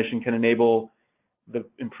digital information can enable the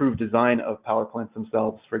improved design of power plants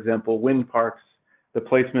themselves. For example, wind parks, the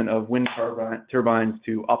placement of wind turbines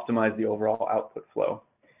to optimize the overall output flow.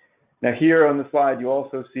 Now here on the slide, you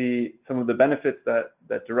also see some of the benefits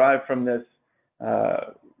that derive from this,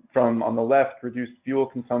 from on the left, reduced fuel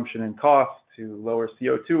consumption and costs, to lower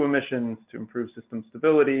CO2 emissions, to improve system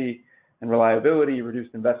stability and reliability,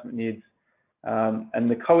 reduced investment needs. And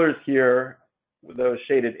the colors here, those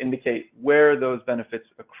shaded, indicate where those benefits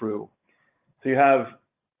accrue. So you have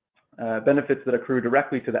benefits that accrue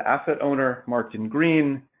directly to the asset owner, marked in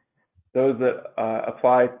green, those that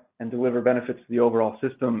apply and deliver benefits to the overall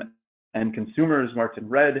system and consumers, marked in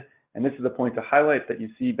red. And this is a point to highlight that you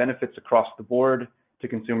see benefits across the board to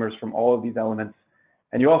consumers from all of these elements.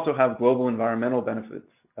 And you also have global environmental benefits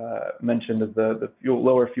mentioned as the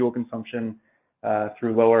lower fuel consumption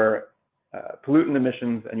through lower pollutant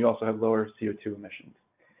emissions, and you also have lower CO2 emissions.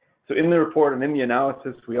 So in the report and in the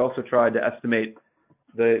analysis, we also tried to estimate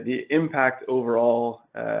the impact overall,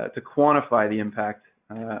 to quantify the impact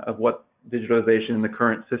of what digitalization in the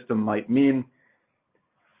current system might mean.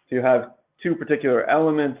 So you have two particular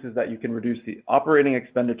elements, is that you can reduce the operating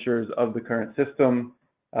expenditures of the current system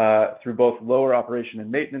through both lower operation and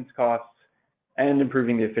maintenance costs and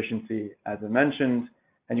improving the efficiency, as I mentioned.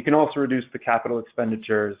 And you can also reduce the capital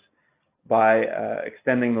expenditures by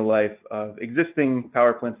extending the life of existing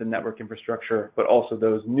power plants and network infrastructure, but also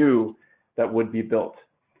those new that would be built.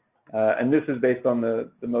 And this is based on the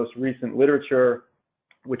most recent literature,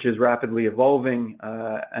 which is rapidly evolving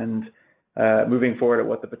and moving forward at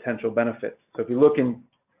what the potential benefits. So if you look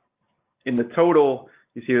in the total,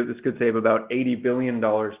 you see that this could save about $80 billion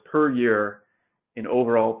per year in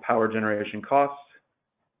overall power generation costs,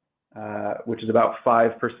 which is about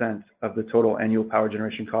 5% of the total annual power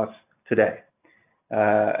generation costs today.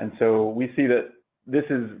 And so we see that this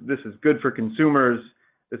is good for consumers.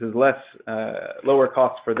 This is lower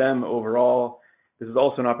costs for them overall. This is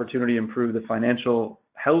also an opportunity to improve the financial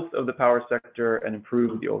health of the power sector and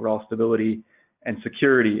improve the overall stability and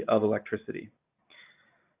security of electricity.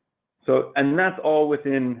 So, and that's all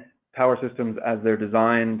within power systems as they're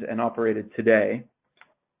designed and operated today.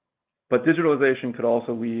 But digitalization could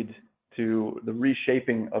also lead to the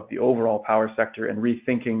reshaping of the overall power sector and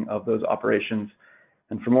rethinking of those operations.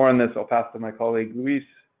 And for more on this, I'll pass to my colleague, Luis.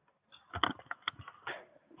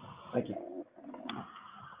 Thank you.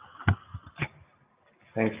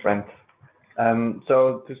 Thanks, Brent.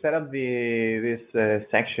 So to set up this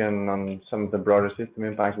section on some of the broader system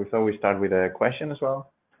impacts, we thought we'd start with a question as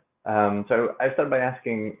well. So I start by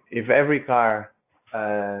asking, if every car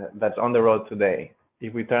that's on the road today,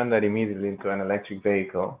 if we turn that immediately into an electric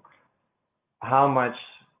vehicle, how much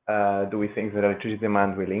do we think that electricity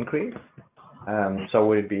demand will increase? So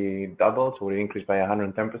will it be doubled? So will it increase by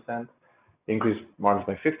 110%? Increase more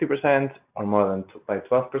by 50%, or more than by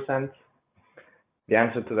 12%? The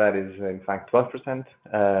answer to that is, in fact,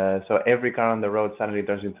 12%. So every car on the road suddenly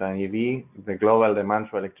turns into an EV. The global demand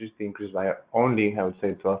for electricity increased by only, I would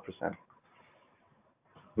say, 12%.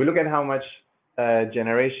 We look at how much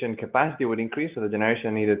generation capacity would increase, so the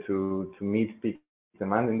generation needed to meet peak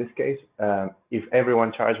demand in this case, if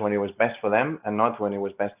everyone charged when it was best for them and not when it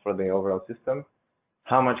was best for the overall system.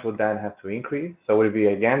 How much would that have to increase? So would it be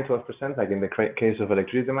again 12%, like in the case of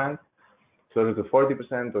electricity demand, closer to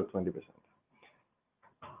 40% or 20%?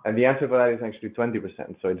 And the answer for that is actually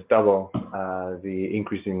 20%. So it's double the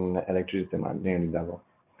increase in electricity demand, nearly double.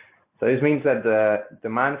 So this means that the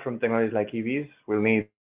demand from technologies like EVs will need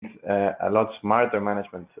a lot smarter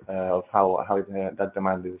management of how that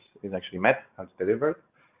demand is actually met, how it's delivered.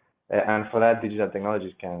 And for that, digital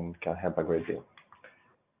technologies can help a great deal.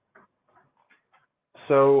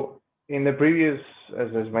 So in the previous, as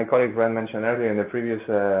my colleague Brent mentioned earlier, in the previous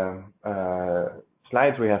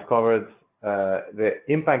slides, we have covered the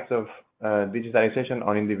impacts of digitalization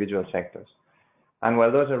on individual sectors. And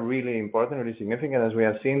while those are really important, really significant, as we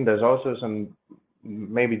have seen, there's also some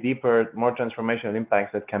maybe deeper, more transformational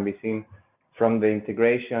impacts that can be seen from the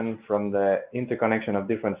integration, from the interconnection of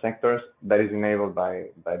different sectors that is enabled by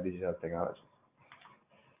digital technology.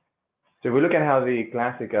 So if we look at how the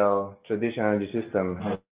classical traditional energy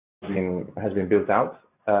system has been built out,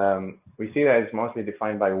 we see that it's mostly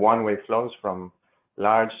defined by one-way flows from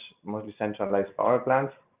large, mostly centralized power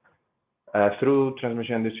plants through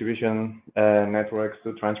transmission and distribution networks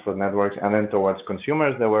to transport networks, and then towards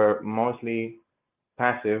consumers that were mostly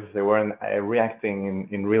passive. They weren't reacting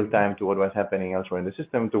in real time to what was happening elsewhere in the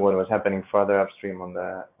system, to what was happening further upstream on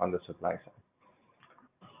the supply side.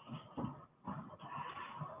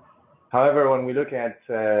 However, when we look at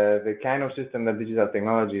the kind of system that digital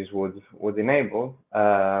technologies would enable,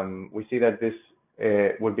 we see that this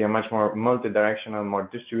would be a much more multi-directional, more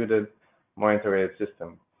distributed, more integrated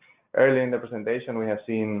system. Early in the presentation, we have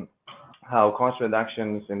seen how cost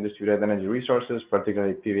reductions in distributed energy resources,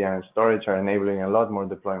 particularly PV and storage, are enabling a lot more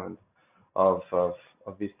deployment of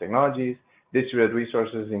these technologies. Distributed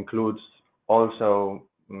resources includes also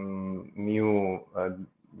new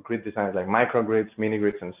grid designs like microgrids, mini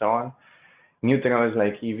grids, and so on. New technologies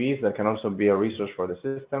like EVs that can also be a resource for the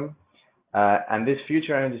system. And this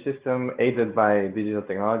future energy system, aided by digital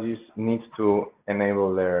technologies, needs to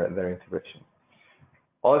enable their integration.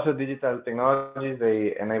 Also, digital technologies,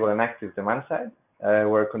 they enable an active demand side,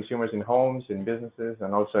 where consumers in homes, in businesses,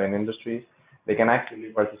 and also in industries, they can actively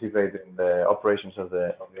participate in the operations of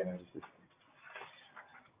the energy system.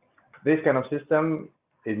 This kind of system,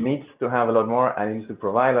 it needs to have a lot more, and it needs to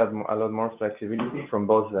provide a lot more flexibility from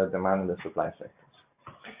both the demand and the supply sectors.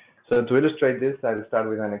 So to illustrate this, I'll start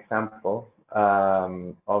with an example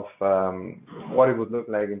of what it would look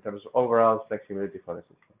like in terms of overall flexibility for the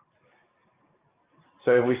system.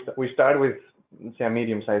 So if we start with, let's say, a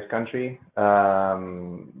medium-sized country,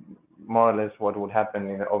 more or less what would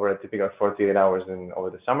happen over a typical 48 hours over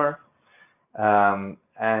the summer.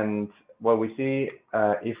 And what we see,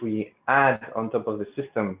 if we add on top of the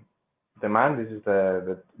system demand, this is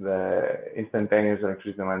the instantaneous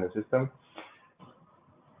electricity demand in the system.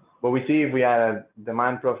 What we see if we add a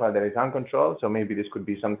demand profile that is uncontrolled, so maybe this could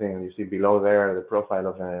be something you see below there, the profile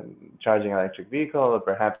of a charging electric vehicle, or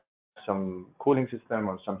perhaps some cooling system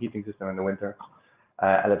or some heating system in the winter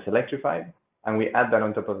that's electrified, and we add that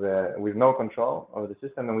on top of with no control of the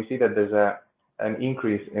system, and we see that there's an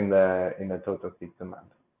increase in the total peak demand.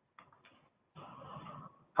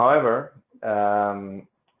 However,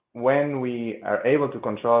 when we are able to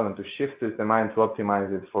control and to shift this demand to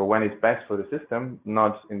optimize it for when it's best for the system,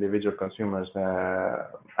 not individual consumers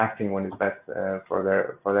acting when it's best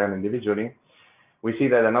for them individually, we see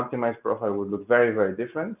that an optimized profile would look very, very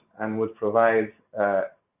different and would provide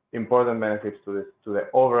important benefits to the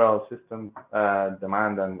overall system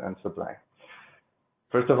demand and supply.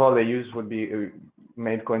 First of all, the use would be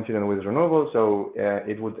made coincident with renewables, so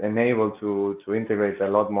it would enable to integrate a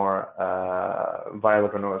lot more viable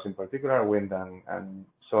renewables, in particular wind and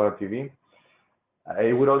solar PV.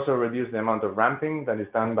 It would also reduce the amount of ramping that is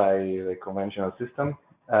done by the conventional system,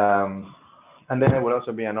 and then it would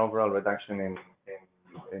also be an overall reduction in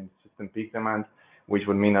system peak demand, which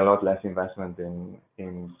would mean a lot less investment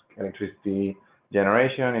in electricity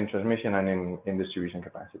generation, in transmission, and in distribution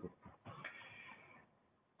capacity.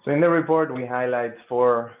 So in the report, we highlight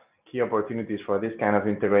 4 key opportunities for this kind of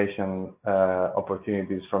integration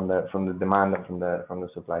opportunities from the demand and from the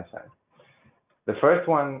supply side. The first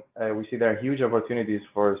one, we see there are huge opportunities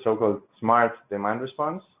for so-called smart demand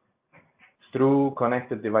response through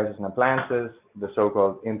connected devices and appliances, the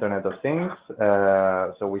so-called Internet of Things.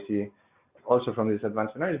 So we see also from these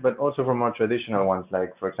advanced scenarios, but also from more traditional ones,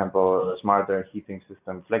 like, for example, a smarter heating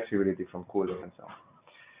system, flexibility from cooling, and so on.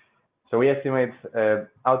 So we estimate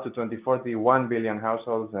out to 2040, 1 billion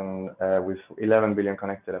households and with 11 billion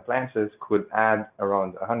connected appliances could add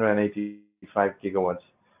around 185 gigawatts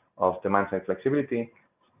of demand-side flexibility,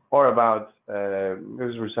 or about,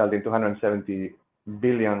 this result in $270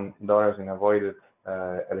 billion in avoided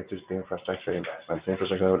electricity infrastructure investments,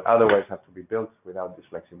 infrastructure that would otherwise have to be built without this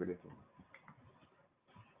flexibility.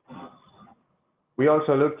 We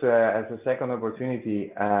also looked as a second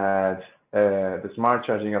opportunity at the smart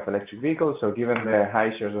charging of electric vehicles. So given the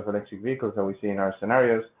high shares of electric vehicles that we see in our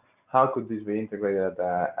scenarios, how could this be integrated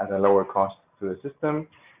at a lower cost to the system?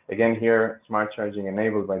 Again, here, smart charging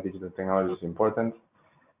enabled by digital technology is important.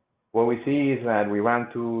 What we see is that we ran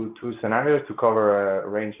two scenarios to cover a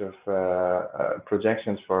range of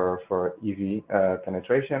projections for EV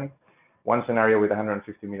penetration. One scenario with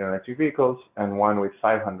 150 million electric vehicles and one with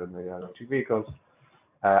 500 million electric vehicles.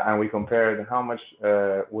 And we compared how much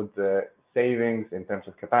would the savings in terms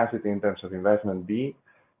of capacity, in terms of investment be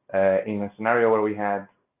in a scenario where we had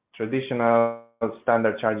traditional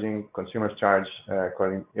standard charging, consumers charge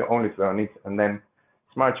according only to their needs, and then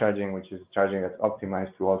smart charging, which is charging that's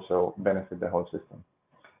optimized to also benefit the whole system.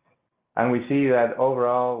 And we see that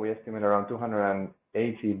overall, we estimate around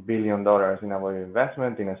 $280 billion in avoided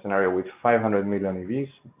investment in a scenario with 500 million EVs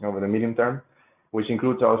over the medium term, which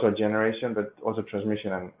includes also generation, but also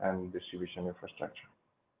transmission and distribution infrastructure.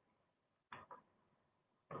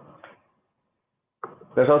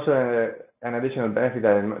 There's also an additional benefit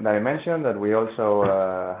that I mentioned that we also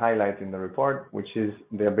highlight in the report, which is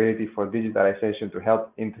the ability for digitalization to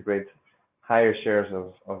help integrate higher shares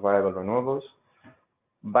of variable renewables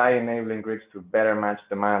by enabling grids to better match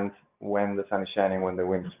demand when the sun is shining, when the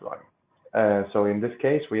wind is blowing. So in this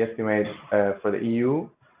case, we estimate for the EU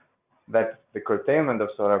that the curtailment of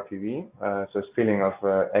solar PV, so spilling of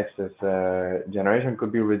excess generation,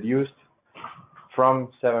 could be reduced from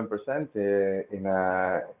 7% in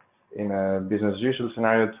a business as usual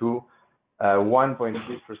scenario to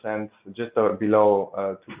 1.6%, just below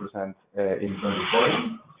 2% in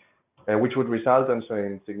 2040, which would result also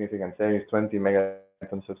in significant savings, 20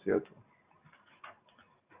 megatons of CO2.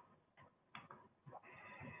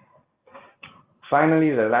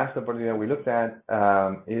 Finally, the last opportunity that we looked at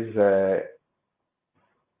is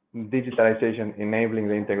digitalization enabling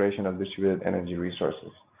the integration of distributed energy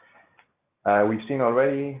resources. We've seen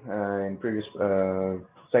already in previous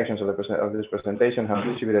sections of this presentation how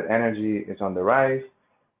distributed energy is on the rise.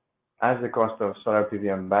 As the cost of solar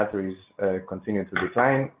PV and batteries continue to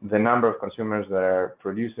decline, the number of consumers that are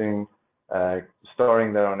producing,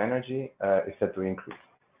 storing their own energy is set to increase.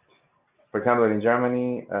 For example, in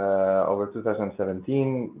Germany, over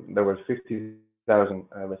 2017, there were 50,000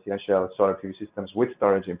 residential solar PV systems with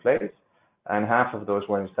storage in place, and half of those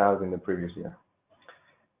were installed in the previous year.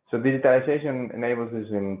 So digitalization enables this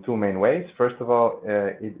in two main ways. First of all,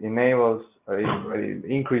 it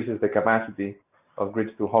increases the capacity of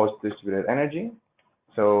grids to host distributed energy.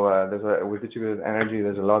 So with distributed energy,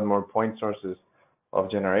 there's a lot more point sources of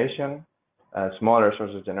generation, smaller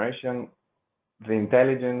sources of generation. The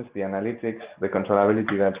intelligence, the analytics, the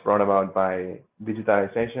controllability that's brought about by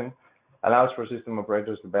digitalization allows for system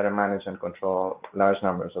operators to better manage and control large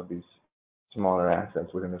numbers of these smaller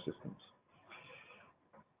assets within the systems.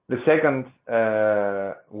 The second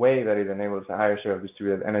way that it enables a higher share of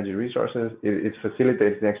distributed energy resources, it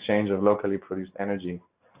facilitates the exchange of locally produced energy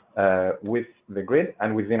with the grid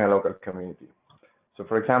and within a local community. So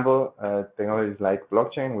for example, technologies like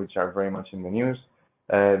blockchain, which are very much in the news,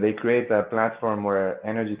 they create a platform where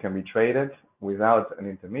energy can be traded without an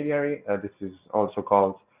intermediary. This is also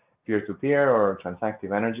called peer-to-peer or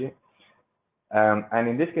transactive energy. And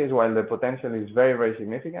in this case, while the potential is very, very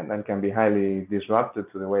significant and can be highly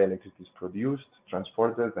disruptive to the way electricity is produced,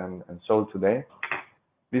 transported, and sold today,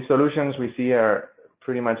 these solutions we see are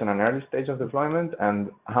pretty much in an early stage of deployment,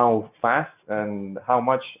 and how fast and how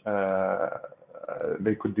much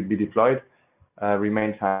they could be deployed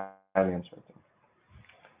remains highly uncertain.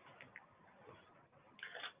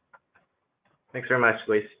 Thanks very much,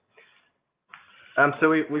 Luis. So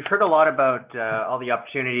we've heard a lot about all the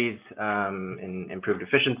opportunities in improved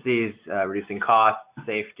efficiencies, reducing costs,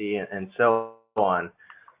 safety, and so on.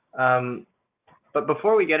 But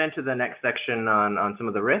before we get into the next section on some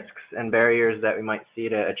of the risks and barriers that we might see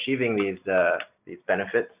to achieving these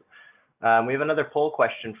benefits, we have another poll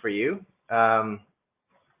question for you. Let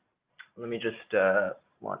me just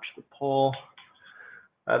launch the poll.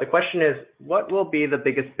 The question is, what will be the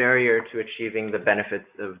biggest barrier to achieving the benefits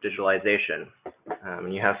of digitalization?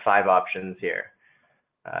 And you have 5 options here: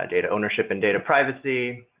 data ownership and data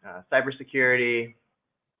privacy, cybersecurity,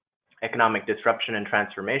 economic disruption and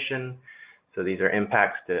transformation. So these are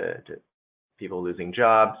impacts to people losing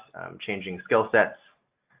jobs, changing skill sets.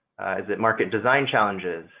 Is it market design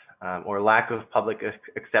challenges, or lack of public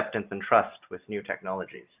acceptance and trust with new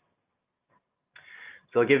technologies?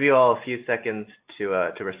 So I'll give you all a few seconds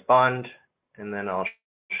to respond, and then I'll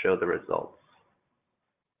show the results.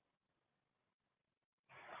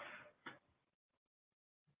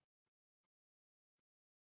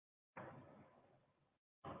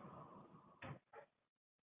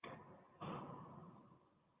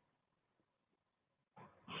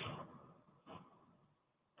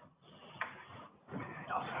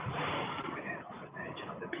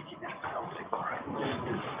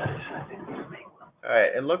 All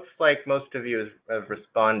right, it looks like most of you have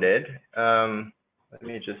responded. Let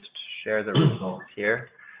me just share the results here.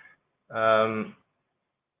 So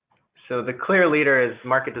the clear leader is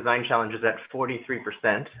market design challenges at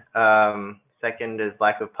 43%. Second is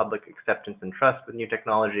lack of public acceptance and trust with new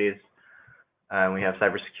technologies. We have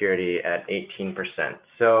cybersecurity at 18%.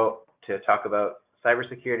 So to talk about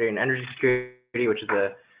cybersecurity and energy security, which is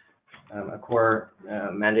a core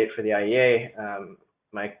mandate for the IEA,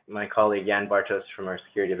 my colleague Jan Bartoš from our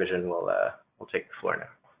security division will take the floor now.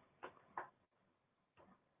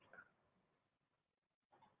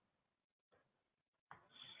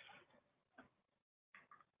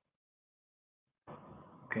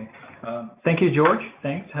 Okay. Thank you, George.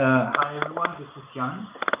 Thanks. Hi, everyone. This is Jan.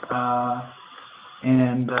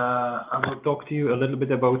 And I will talk to you a little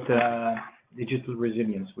bit about digital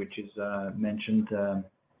resilience, which is mentioned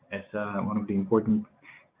as one of the important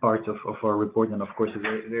parts of our report, and of course a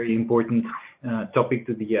very, very important topic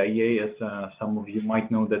to the IEA, as some of you might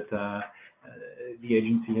know that the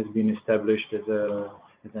agency has been established as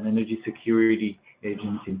an energy security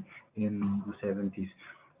agency in the 70s.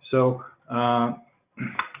 So,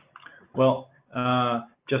 well,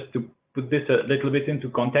 just to put this a little bit into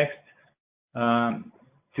context,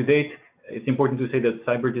 to date, it's important to say that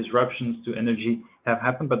cyber disruptions to energy have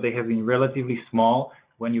happened, but they have been relatively small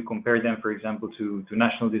when you compare them, for example, to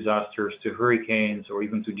national disasters, to hurricanes, or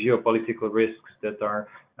even to geopolitical risks that are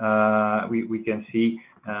we can see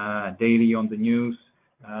daily on the news,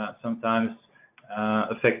 sometimes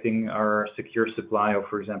affecting our secure supply of,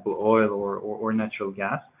 for example, oil or natural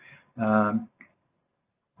gas.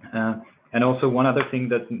 And also one other thing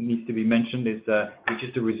that needs to be mentioned is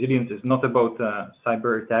digital resilience is not about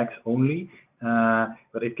cyber attacks only,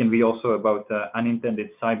 but it can be also about unintended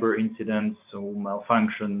cyber incidents, so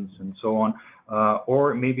malfunctions and so on,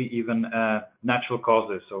 or maybe even natural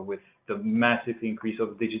causes. So with the massive increase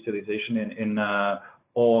of digitalization in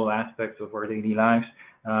all aspects of our daily lives,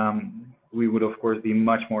 we would of course be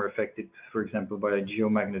much more affected, for example, by a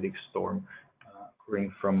geomagnetic storm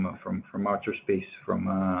occurring from outer space, from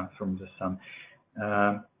the sun.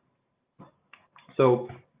 So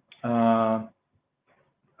our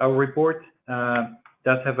report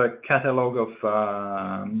does have a catalog of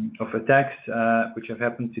attacks which have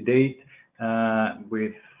happened to date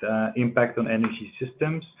with impact on energy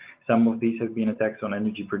systems. Some of these have been attacks on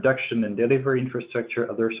energy production and delivery infrastructure,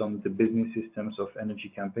 others on the business systems of energy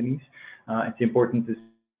companies. It's important to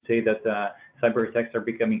say that cyber attacks are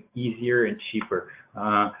becoming easier and cheaper.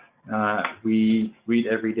 We read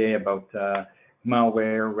every day about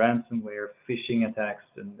malware, ransomware, phishing attacks,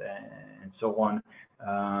 and so on,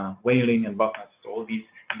 whaling and botnets. All these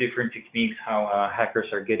different techniques, how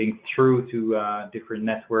hackers are getting through to different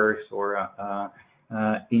networks or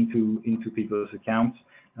into people's accounts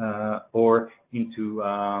or into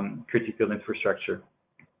critical infrastructure.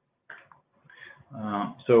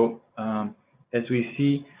 So as we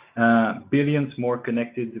see billions more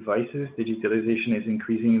connected devices, digitalization is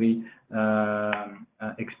increasingly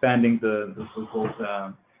expanding the so-called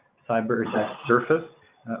cyber attack surface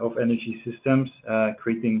of energy systems,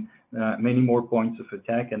 creating many more points of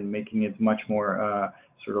attack and making it much more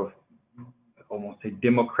sort of almost a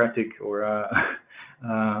democratic or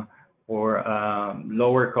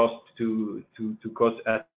lower cost to cause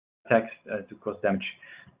attacks, to cause damage.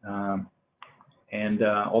 And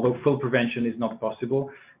although full prevention is not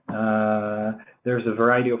possible, there's a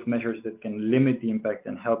variety of measures that can limit the impact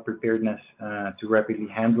and help preparedness to rapidly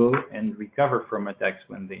handle and recover from attacks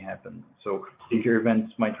when they happen. So bigger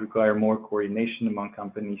events might require more coordination among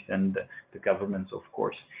companies and the governments, of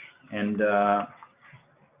course. And our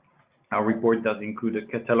report does include a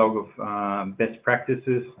catalog of best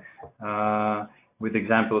practices with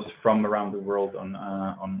examples from around the world on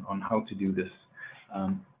how to do this.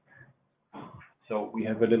 So we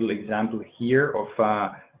have a little example here of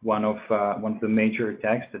one of the major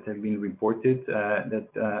attacks that have been reported that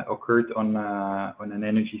occurred on an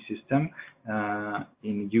energy system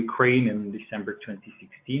in Ukraine in December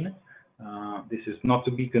 2016. This is not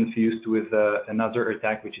to be confused with another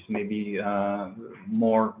attack, which is maybe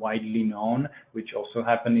more widely known, which also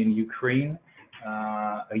happened in Ukraine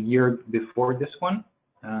a year before this one.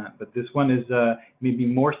 But this one is maybe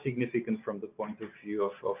more significant from the point of view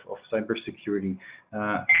of cybersecurity. It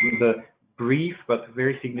was a brief but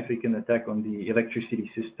very significant attack on the electricity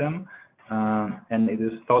system. And it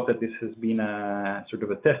is thought that this has been a sort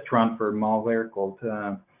of a test run for malware called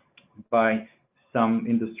by some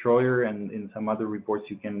in Destroyer, and in some other reports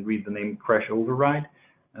you can read the name Crash Override,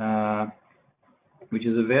 which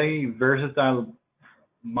is a very versatile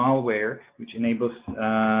malware which enables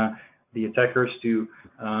the attackers to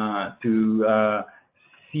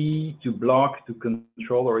see, to block, to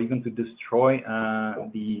control, or even to destroy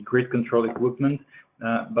the grid control equipment,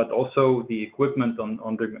 but also the equipment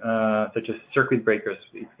on the such as circuit breakers.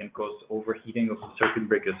 It can cause overheating of the circuit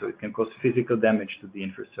breakers, so it can cause physical damage to the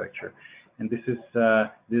infrastructure. And this is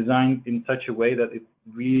designed in such a way that it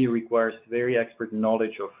really requires very expert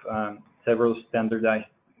knowledge of several standardized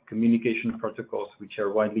communication protocols, which are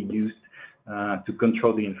widely used to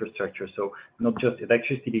control the infrastructure. So not just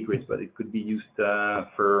electricity grids, but it could be used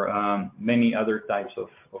for many other types of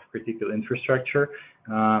critical infrastructure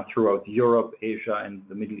throughout Europe, Asia, and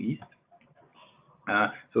the Middle East.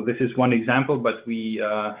 So this is one example, but we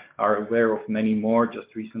are aware of many more.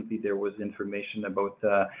 Just recently, there was information about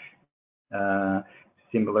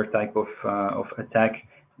similar type of attack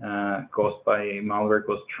caused by malware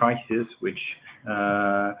called Trisis,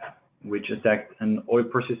 which attacked an oil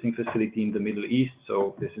processing facility in the Middle East.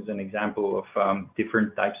 So this is an example of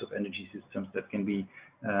different types of energy systems that can be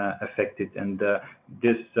affected. And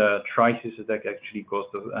this Trisis attack actually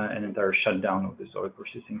caused an entire shutdown of this oil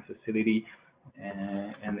processing facility.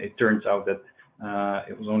 And it turns out that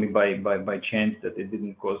it was only by chance that it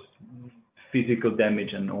didn't cause physical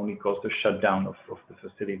damage and only caused a shutdown of the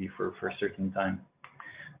facility for a certain time.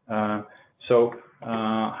 So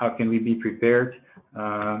how can we be prepared?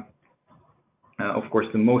 Of course,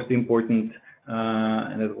 the most important,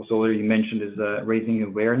 and it was already mentioned, is raising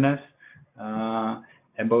awareness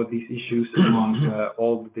about these issues among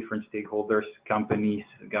all the different stakeholders, companies,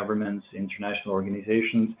 governments, international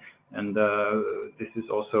organizations. And this is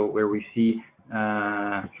also where we see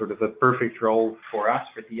sort of a perfect role for us,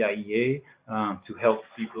 for the IEA, to help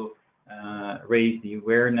people raise the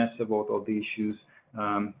awareness about all the issues,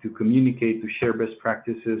 to communicate, to share best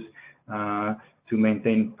practices, to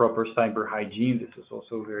maintain proper cyber hygiene. This is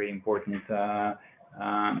also very important,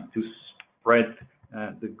 to spread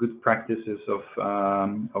the good practices of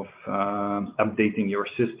updating your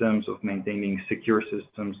systems, of maintaining secure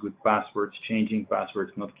systems, good passwords, changing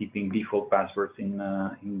passwords, not keeping default passwords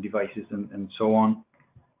in devices, and so on.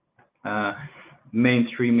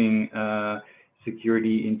 Mainstreaming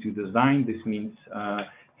security into design. This means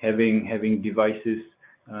having devices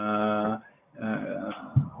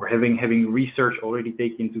or having research already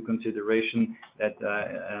take into consideration that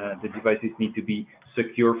the devices need to be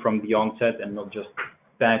secure from the onset and not just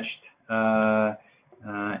patched,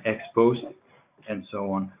 exposed, and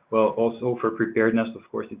so on. Well, also for preparedness, of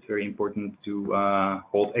course, it's very important to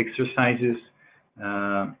hold exercises.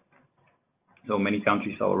 So many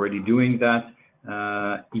countries are already doing that.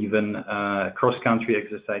 Even cross-country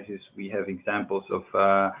exercises. We have examples of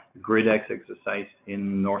GridX exercise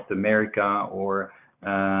in North America, or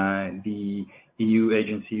the EU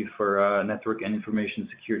Agency for Network and Information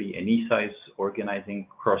Security, ENISA, is organizing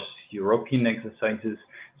cross-European exercises.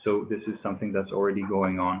 So this is something that's already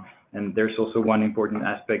going on. And there's also one important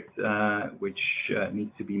aspect which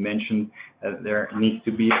needs to be mentioned. There needs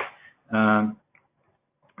to be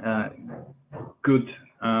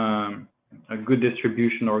a good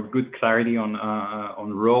distribution or good clarity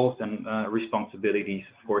on roles and responsibilities.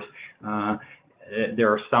 Of course, there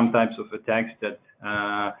are some types of attacks that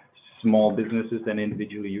small businesses and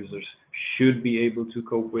individual users should be able to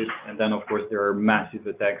cope with, and then of course there are massive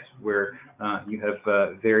attacks where you have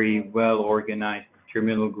very well organized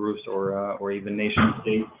criminal groups or even nation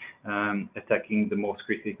states attacking the most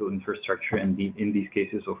critical infrastructure. And in these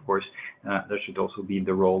cases, of course, there should also be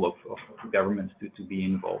the role of governments to be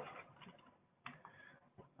involved.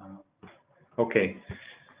 Okay,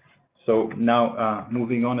 so now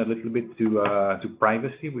moving on a little bit to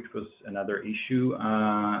privacy, which was another issue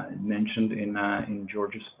mentioned in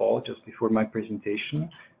George's poll just before my presentation.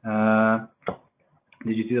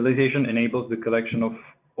 Digitalization enables the collection of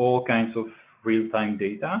all kinds of real-time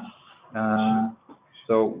data.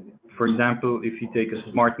 So, for example, if you take a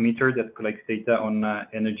smart meter that collects data on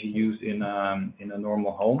energy use in a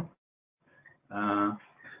normal home,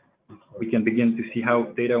 we can begin to see how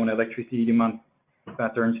data on electricity demand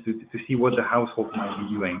patterns to see what the household might be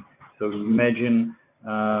doing. So you imagine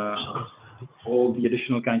all the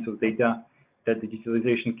additional kinds of data that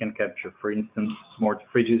digitalization can capture. For instance, smart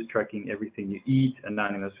fridges tracking everything you eat,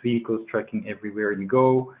 anonymous vehicles tracking everywhere you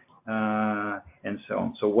go, and so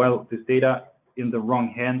on. So while this data in the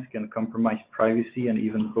wrong hands can compromise privacy and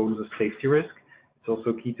even pose a safety risk, it's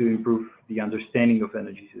also key to improve the understanding of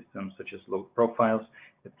energy systems, such as load profiles,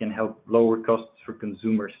 that can help lower costs for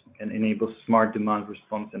consumers and enable smart demand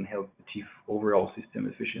response and help achieve overall system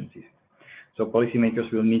efficiencies. So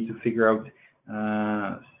policymakers will need to figure out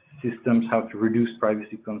systems how to reduce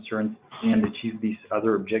privacy concerns and achieve these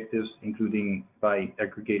other objectives, including by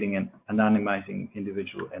aggregating and anonymizing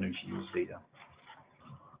individual energy use data.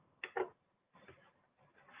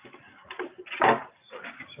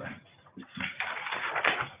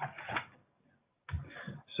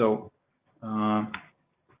 So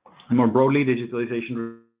more broadly,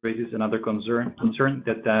 digitalization raises another concern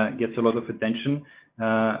that gets a lot of attention,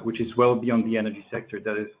 which is well beyond the energy sector.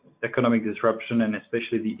 That is economic disruption, and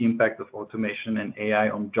especially the impact of automation and AI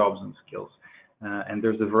on jobs and skills. And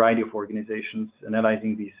there's a variety of organizations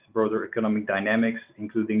analyzing these broader economic dynamics,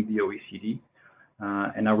 including the OECD.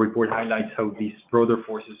 And our report highlights how these broader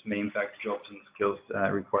forces may impact jobs and skills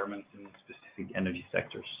requirements in specific energy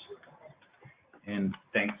sectors. And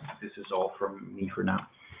thanks. This is all from me for now.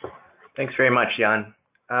 Thanks very much, Jan.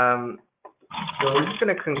 So we're just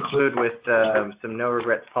going to conclude with some no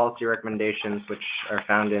regrets policy recommendations, which are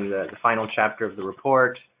found in the final chapter of the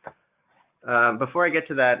report. Before I get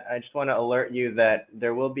to that, I just want to alert you that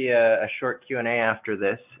there will be a short Q&A after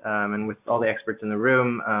this, and with all the experts in the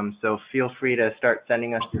room. So feel free to start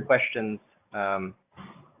sending us your questions, and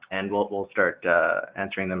we'll start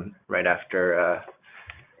answering them right after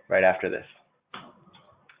this.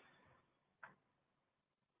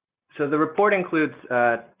 So the report includes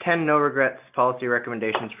 10 no regrets policy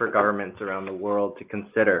recommendations for governments around the world to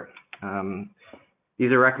consider.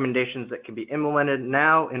 These are recommendations that can be implemented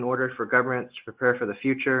now in order for governments to prepare for the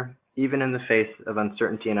future, even in the face of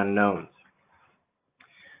uncertainty and unknowns.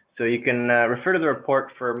 So you can refer to the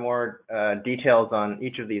report for more details on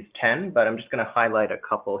each of these 10, but I'm just going to highlight a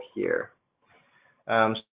couple here.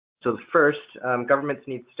 So the first, governments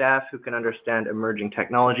need staff who can understand emerging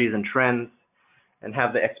technologies and trends and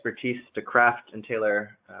have the expertise to craft and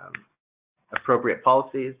tailor appropriate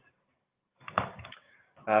policies.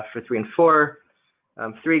 For 3 and 4,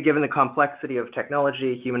 3, given the complexity of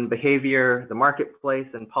technology, human behavior, the marketplace,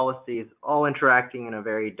 and policies all interacting in a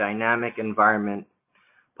very dynamic environment,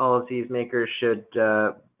 policymakers should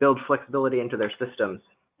build flexibility into their systems.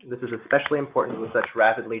 This is especially important with such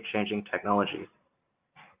rapidly changing technologies.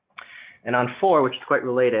 And on 4, which is quite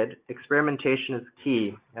related, experimentation is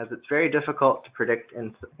key, as it's very difficult to predict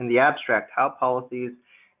in the abstract how policies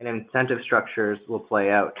and incentive structures will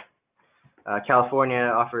play out. California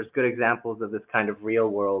offers good examples of this kind of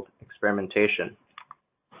real-world experimentation.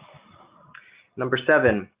 Number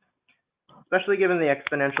 7, especially given the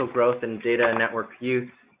exponential growth in data and network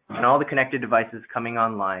use and all the connected devices coming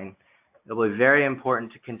online, it will be very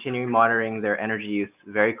important to continue monitoring their energy use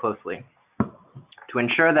very closely, to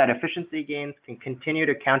ensure that efficiency gains can continue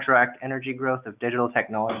to counteract energy growth of digital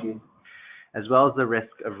technologies, as well as the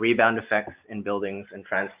risk of rebound effects in buildings and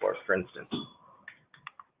transport, for instance.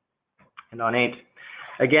 And on 8,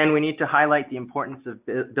 again, we need to highlight the importance of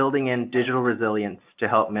building in digital resilience to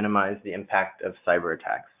help minimize the impact of cyber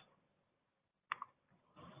attacks.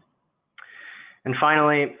 And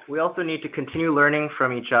finally, we also need to continue learning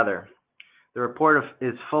from each other. The report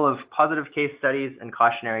is full of positive case studies and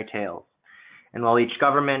cautionary tales. And while each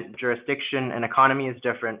government, jurisdiction, and economy is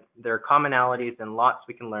different, there are commonalities and lots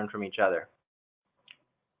we can learn from each other.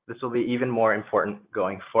 This will be even more important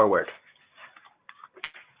going forward.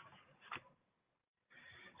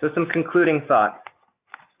 So some concluding thoughts.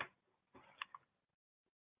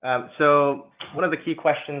 So one of the key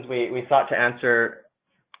questions we sought to answer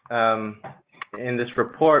in this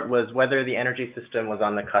report was whether the energy system was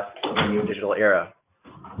on the cusp of a new digital era.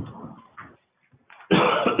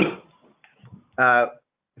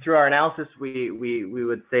 Through our analysis, we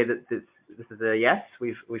would say that this is a yes.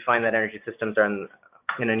 We find that energy systems are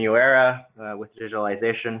in a new era with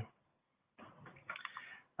digitalization.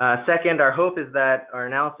 Second, our hope is that our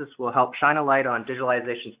analysis will help shine a light on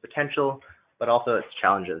digitalization's potential, but also its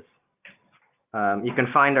challenges. You can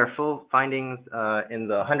find our full findings in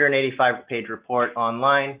the 185-page report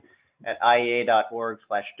online at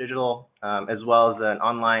iea.org/digital, as well as an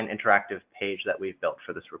online interactive page that we've built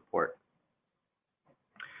for this report.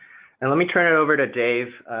 And let me turn it over to Dave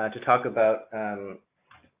to talk about kind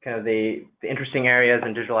of the interesting areas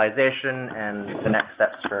in digitalization and the next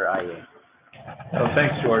steps for IEA. So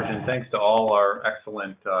thanks, George, and thanks to all our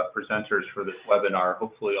excellent presenters for this webinar.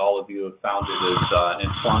 Hopefully all of you have found it as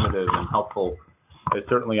informative and helpful, as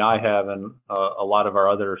certainly I have, and a lot of our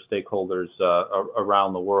other stakeholders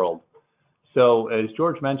around the world. So as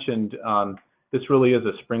George mentioned, this really is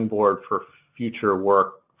a springboard for future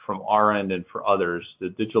work from our end and for others. The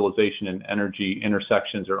digitalization and energy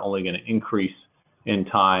intersections are only going to increase in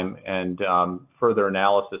time, and further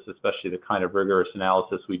analysis, especially the kind of rigorous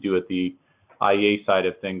analysis we do at the IEA side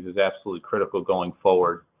of things, is absolutely critical going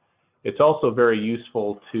forward. It's also very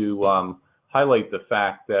useful to highlight the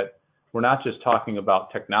fact that we're not just talking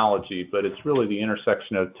about technology, but it's really the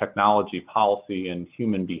intersection of technology, policy, and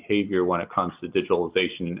human behavior when it comes to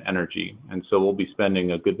digitalization and energy. And so we'll be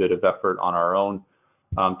spending a good bit of effort on our own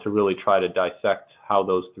to really try to dissect how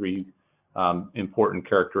those three important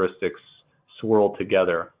characteristics swirl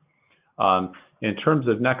together. In terms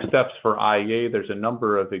of next steps for IEA, there's a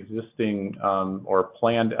number of existing or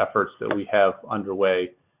planned efforts that we have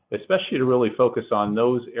underway, especially to really focus on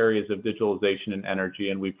those areas of digitalization and energy,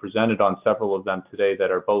 and we presented on several of them today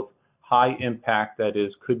that are both high impact, that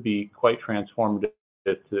is, could be quite transformative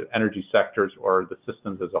to energy sectors or the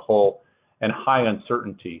systems as a whole, and high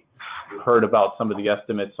uncertainty. We've heard about some of the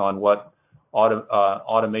estimates on what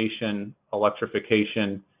automation,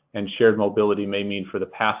 electrification, and shared mobility may mean for the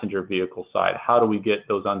passenger vehicle side. How do we get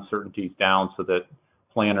those uncertainties down so that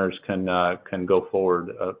planners can go forward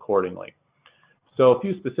accordingly? So a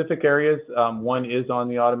few specific areas. One is on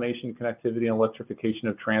the automation, connectivity, and electrification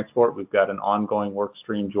of transport. We've got an ongoing work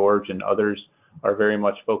stream. George and others are very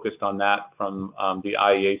much focused on that from the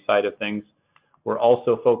IEA side of things. We're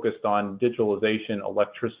also focused on digitalization,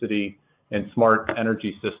 electricity, and smart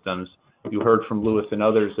energy systems. You heard from Lewis and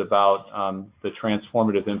others about the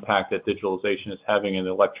transformative impact that digitalization is having in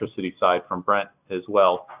the electricity side from Brent as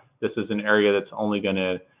well. This is an area that's only going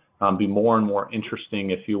to be more and more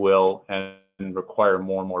interesting, if you will, and require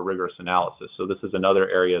more and more rigorous analysis. So this is another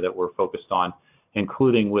area that we're focused on,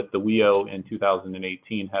 including with the WEO in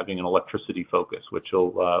 2018 having an electricity focus, which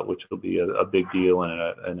will be a big deal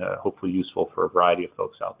and hopefully useful for a variety of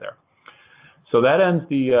folks out there. So that ends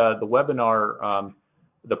the webinar,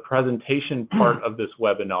 the presentation part of this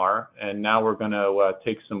webinar, and now we're going to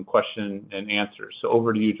take some question and answers. So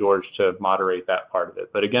over to you, George, to moderate that part of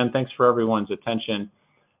it. But again, thanks for everyone's attention.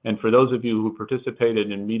 And for those of you who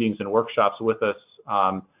participated in meetings and workshops with us,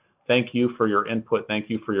 thank you for your input. Thank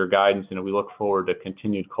you for your guidance, and we look forward to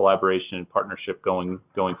continued collaboration and partnership going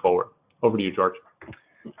forward. Over to you, George.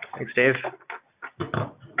 Thanks, Dave.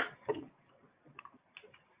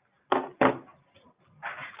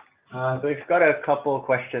 So we've got a couple of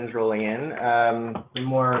questions rolling in. The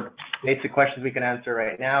more basic questions we can answer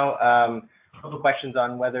right now. A couple of questions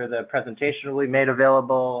on whether the presentation will be made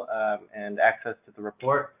available and access to the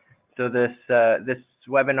report. So this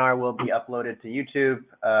webinar will be uploaded to YouTube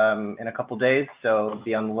in a couple days, so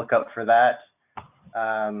be on the lookout for that.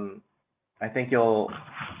 I think we'll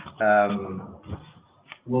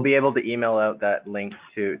be able to email out that link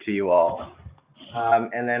to you all.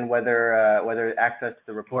 And then whether access to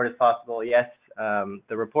the report is possible. Yes,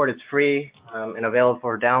 the report is free and available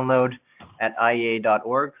for download at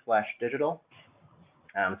iea.org/digital.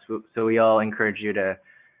 So we all encourage you to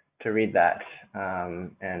read that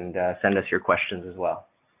and send us your questions as well.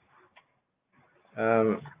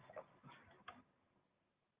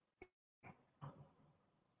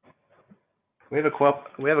 We have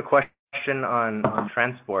a question on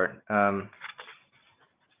transport.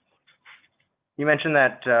 You mentioned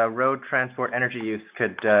that road transport energy use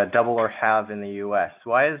could double or halve in the U.S.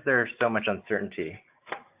 Why is there so much uncertainty?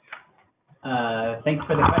 Thanks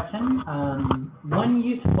for the question. One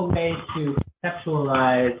useful way to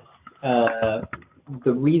conceptualize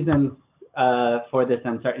the reasons for this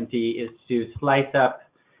uncertainty is to slice up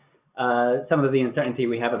some of the uncertainty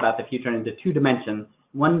we have about the future into two dimensions,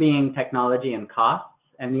 one being technology and costs,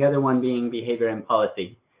 and the other one being behavior and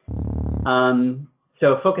policy.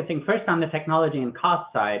 So focusing first on the technology and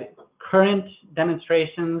cost side, current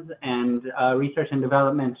demonstrations and research and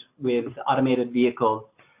development with automated vehicles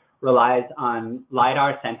relies on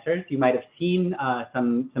LiDAR sensors. You might have seen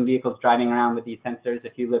some vehicles driving around with these sensors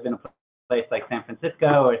if you live in a place like San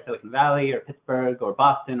Francisco or Silicon Valley or Pittsburgh or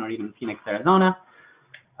Boston or even Phoenix, Arizona.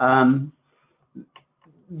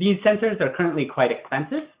 These sensors are currently quite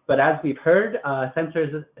expensive, but as we've heard,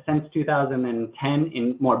 sensors since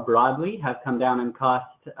 2010 more broadly have come down in cost.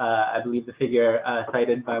 I believe the figure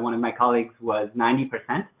cited by one of my colleagues was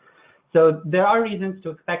 90%. So there are reasons to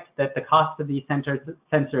expect that the cost of these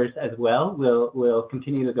sensors as well will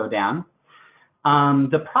continue to go down.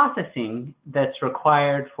 The processing that's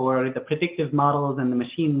required for the predictive models and the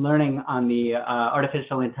machine learning on the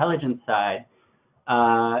artificial intelligence side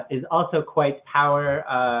is also quite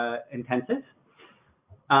power intensive.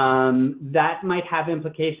 That might have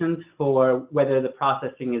implications for whether the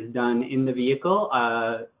processing is done in the vehicle.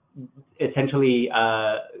 Essentially,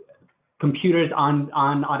 computers on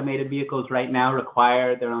automated vehicles right now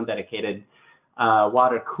require their own dedicated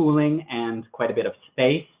water cooling and quite a bit of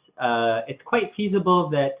space. It's quite feasible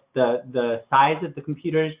that the size of the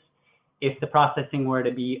computers, if the processing were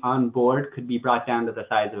to be on board, could be brought down to the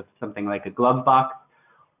size of something like a glove box,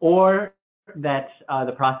 or that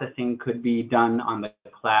the processing could be done on the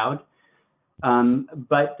cloud.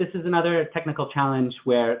 But this is another technical challenge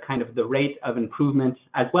where kind of the rate of improvement,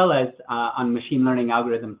 as well as on machine learning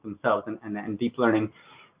algorithms themselves and deep learning,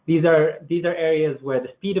 these are areas where the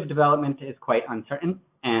speed of development is quite uncertain,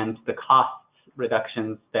 and the cost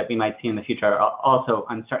reductions that we might see in the future are also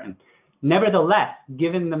uncertain. Nevertheless,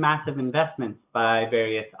 given the massive investments by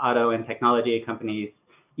various auto and technology companies,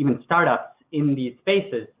 even startups in these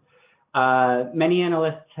spaces, many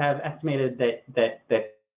analysts have estimated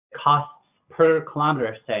that costs per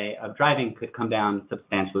kilometer, say, of driving could come down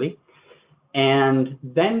substantially. And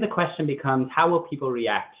then the question becomes, how will people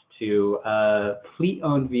react to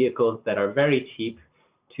fleet-owned vehicles that are very cheap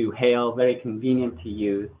to hail, very convenient to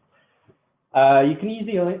use? You can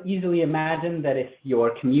easily imagine that if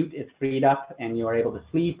your commute is freed up and you're able to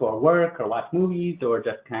sleep or work or watch movies or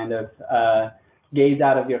just kind of gaze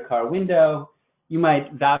out of your car window, you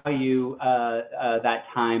might value that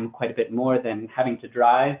time quite a bit more than having to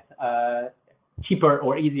drive. Cheaper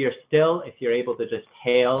or easier still if you're able to just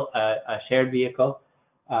hail a shared vehicle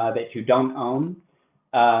that you don't own.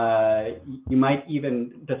 You might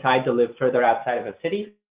even decide to live further outside of a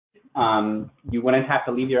city. You wouldn't have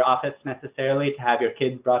to leave your office necessarily to have your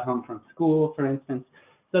kids brought home from school, for instance.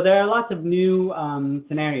 So there are lots of new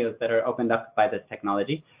scenarios that are opened up by this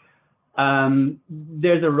technology.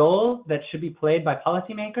 There's a role that should be played by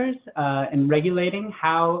policymakers in regulating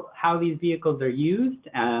how these vehicles are used.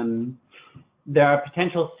 There are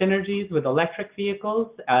potential synergies with electric vehicles.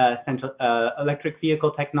 Electric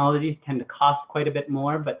vehicle technologies tend to cost quite a bit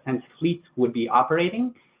more, but since fleets would be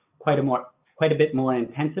operating quite a bit more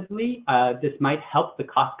intensively, this might help the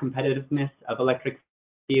cost competitiveness of electric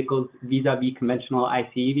vehicles vis-a-vis conventional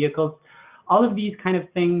ICE vehicles. All of these kind of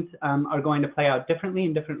things are going to play out differently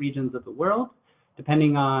in different regions of the world,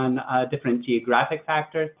 depending on different geographic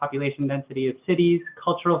factors, population density of cities,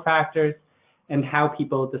 cultural factors, and how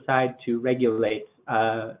people decide to regulate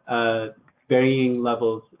varying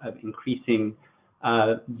levels of increasing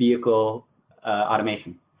vehicle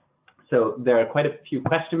automation. So there are quite a few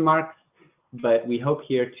question marks, but we hope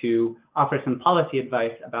here to offer some policy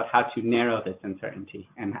advice about how to narrow this uncertainty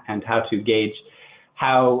and how to gauge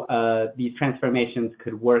how these transformations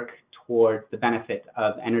could work towards the benefit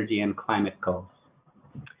of energy and climate goals.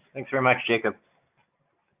 Thanks very much, Jacob.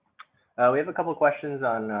 We have a couple of questions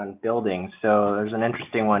on buildings. So there's an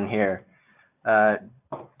interesting one here.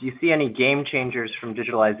 Do you see any game changers from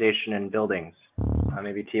digitalization in buildings?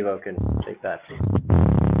 Maybe Thibaut can take that.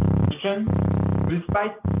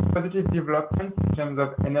 Despite positive developments in terms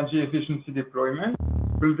of energy efficiency deployment,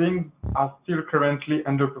 buildings are still currently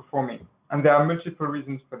underperforming. And there are multiple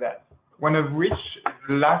reasons for that, one of which is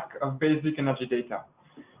the lack of basic energy data.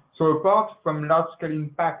 So apart from large-scale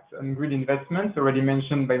impacts on grid investments already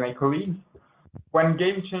mentioned by my colleagues, one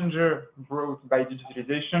game changer brought by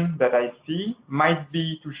digitalization that I see might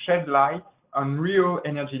be to shed light on real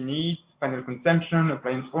energy needs, panel consumption,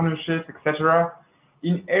 appliance ownership, etc.,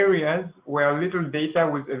 in areas where little data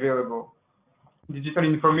was available. Digital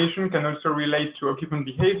information can also relate to occupant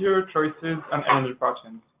behavior, choices, and energy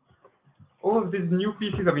patterns. All of these new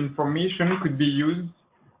pieces of information could be used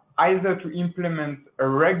either to implement a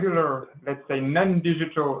regular, let's say,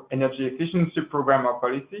 non-digital energy efficiency program or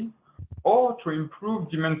policy, or to improve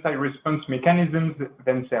demand-side response mechanisms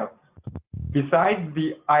themselves. Besides,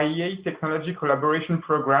 the IEA Technology Collaboration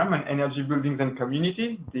Program on Energy Buildings and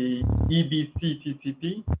Communities, the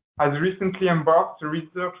EBCTCP, has recently embarked a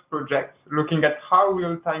research project looking at how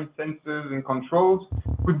real-time sensors and controls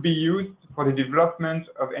could be used for the development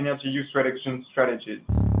of energy use reduction strategies.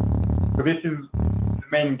 So this is the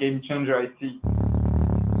main game changer I see.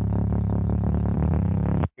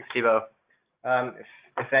 Thanks, Thibaut.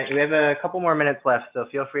 We have a couple more minutes left, so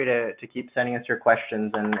feel free to keep sending us your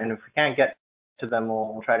questions, and if we can't get to them,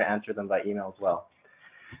 we'll try to answer them by email as well.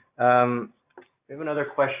 We have another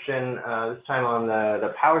question, this time on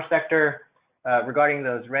the power sector, regarding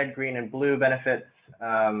those red, green, and blue benefits.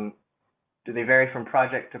 Do they vary from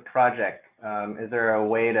project to project? Is there a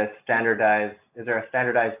way to standardize? Is there a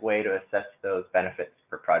standardized way to assess those benefits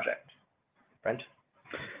per project? Brent?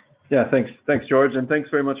 Yeah, thanks, George, and thanks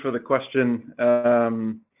very much for the question.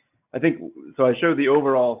 I think so. I showed the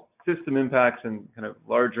overall system impacts and kind of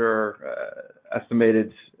larger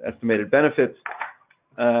estimated benefits,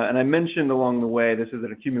 and I mentioned along the way this is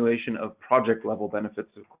an accumulation of project level benefits,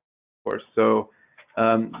 of course. So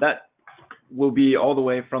that will be all the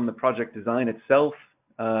way from the project design itself,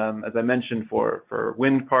 as I mentioned for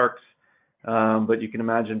wind parks, but you can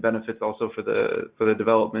imagine benefits also for the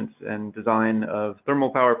development and design of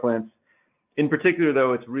thermal power plants. In particular,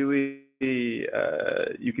 though, it's really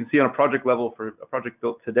you can see on a project level for a project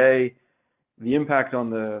built today, the impact on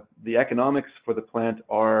the economics for the plant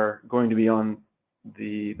are going to be on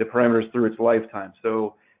the parameters through its lifetime.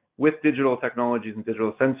 So with digital technologies and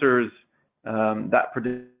digital sensors, that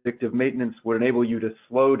predictive maintenance would enable you to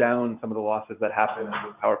slow down some of the losses that happen as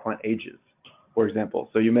the power plant ages, for example.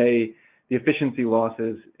 So the efficiency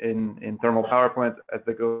losses in thermal power plants, as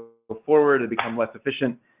they go forward, they become less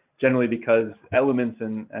efficient, generally because elements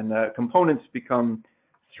and components become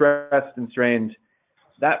stressed and strained.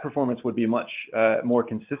 That performance would be much more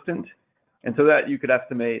consistent. And so that you could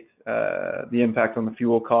estimate the impact on the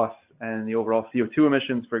fuel costs and the overall CO2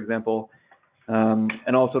 emissions, for example,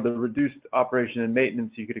 and also the reduced operation and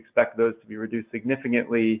maintenance. You could expect those to be reduced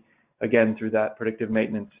significantly, again, through that predictive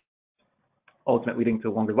maintenance. ultimately leading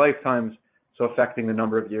to longer lifetimes, so affecting the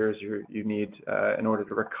number of years you need in order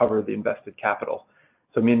to recover the invested capital.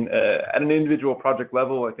 So I mean, at an individual project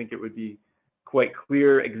level, I think it would be quite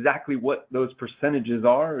clear exactly what those percentages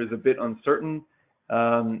are is a bit uncertain,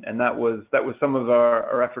 and that was some of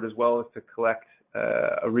our effort as well, is to collect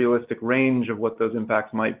a realistic range of what those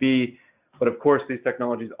impacts might be. But of course, these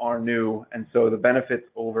technologies are new, and so the benefits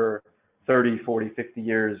over 30, 40, 50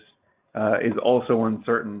 years is also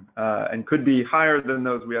uncertain, and could be higher than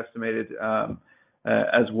those we estimated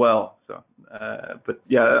as well. So, but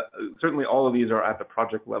yeah, certainly all of these are at the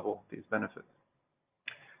project level, these benefits.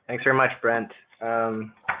 Thanks very much, Brent. So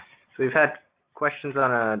we've had questions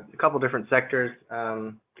on a couple different sectors.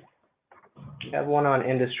 We have one on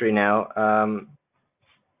industry now.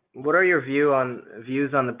 What are your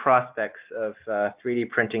views on the prospects of 3D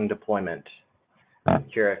printing deployment?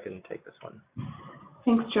 Kira can take this one.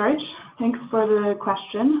 Thanks, George. Thanks for the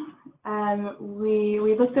question.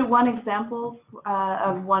 We looked at one example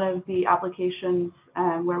of one of the applications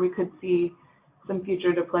where we could see some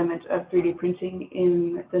future deployment of 3D printing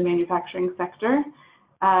in the manufacturing sector.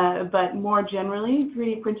 But more generally,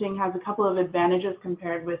 3D printing has a couple of advantages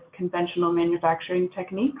compared with conventional manufacturing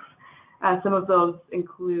techniques. Some of those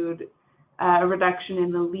include a reduction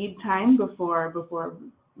in the lead time before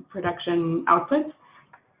production outputs.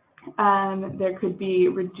 There could be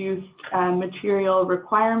reduced material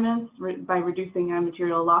requirements by reducing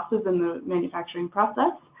material losses in the manufacturing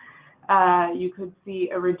process. You could see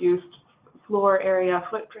a reduced floor area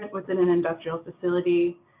footprint within an industrial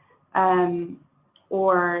facility, and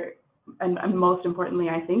most importantly,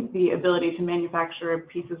 I think, the ability to manufacture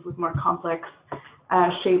pieces with more complex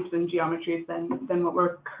shapes and geometries than what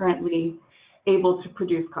we're currently able to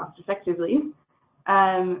produce cost effectively.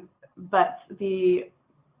 But the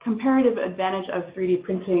comparative advantage of 3D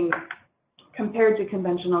printing compared to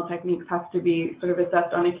conventional techniques has to be sort of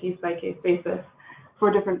assessed on a case-by-case basis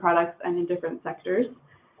for different products and in different sectors.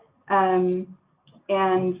 And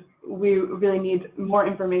we really need more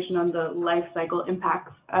information on the life cycle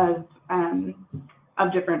impacts of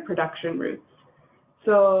different production routes.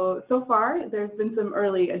 So far, there's been some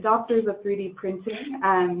early adopters of 3D printing,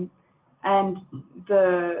 and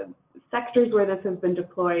the sectors where this has been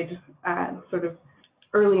deployed sort of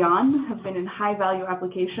early on have been in high-value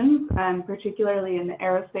applications, particularly in the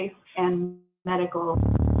aerospace and medical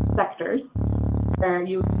sectors, where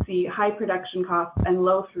you see high production costs and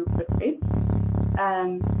low throughput rates.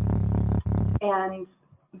 And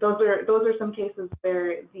those are some cases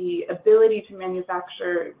where the ability to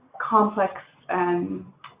manufacture complex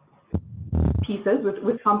pieces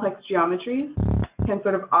with complex geometries can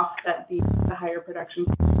sort of offset the higher production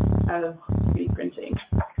of 3D printing.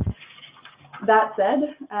 That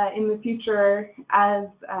said, in the future, as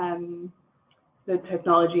the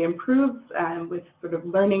technology improves with sort of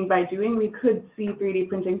learning by doing, we could see 3D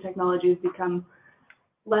printing technologies become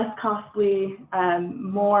less costly,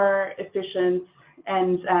 more efficient,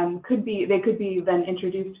 and they could be then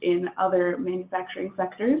introduced in other manufacturing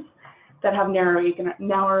sectors that have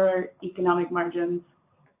narrower economic margins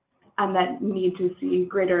and that need to see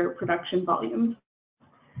greater production volumes.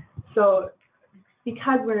 So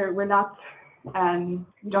because we're not,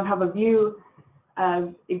 we don't have a view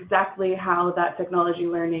of exactly how that technology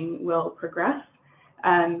learning will progress,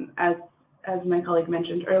 as my colleague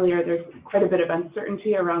mentioned earlier, there's quite a bit of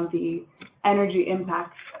uncertainty around the energy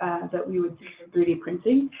impacts that we would see from 3D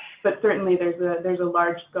printing, but certainly there's a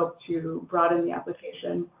large scope to broaden the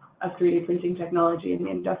application of 3D printing technology in the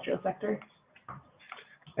industrial sector.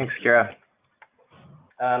 Thanks, Kira.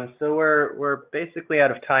 So we're basically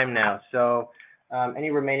out of time now. So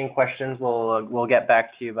any remaining questions, we'll get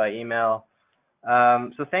back to you by email.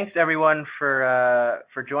 So thanks to everyone for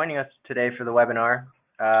joining us today for the webinar.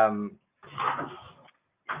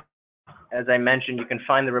 As I mentioned, you can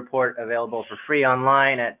find the report available for free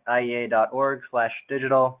online at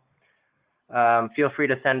iea.org/digital. Feel free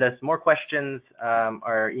to send us more questions.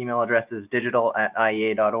 Our email address is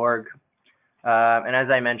digital@iea.org. And as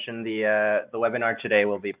I mentioned, the webinar today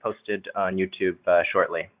will be posted on YouTube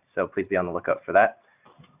shortly. So please be on the lookout for that.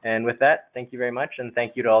 And with that, thank you very much. And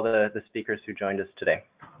thank you to all the speakers who joined us today.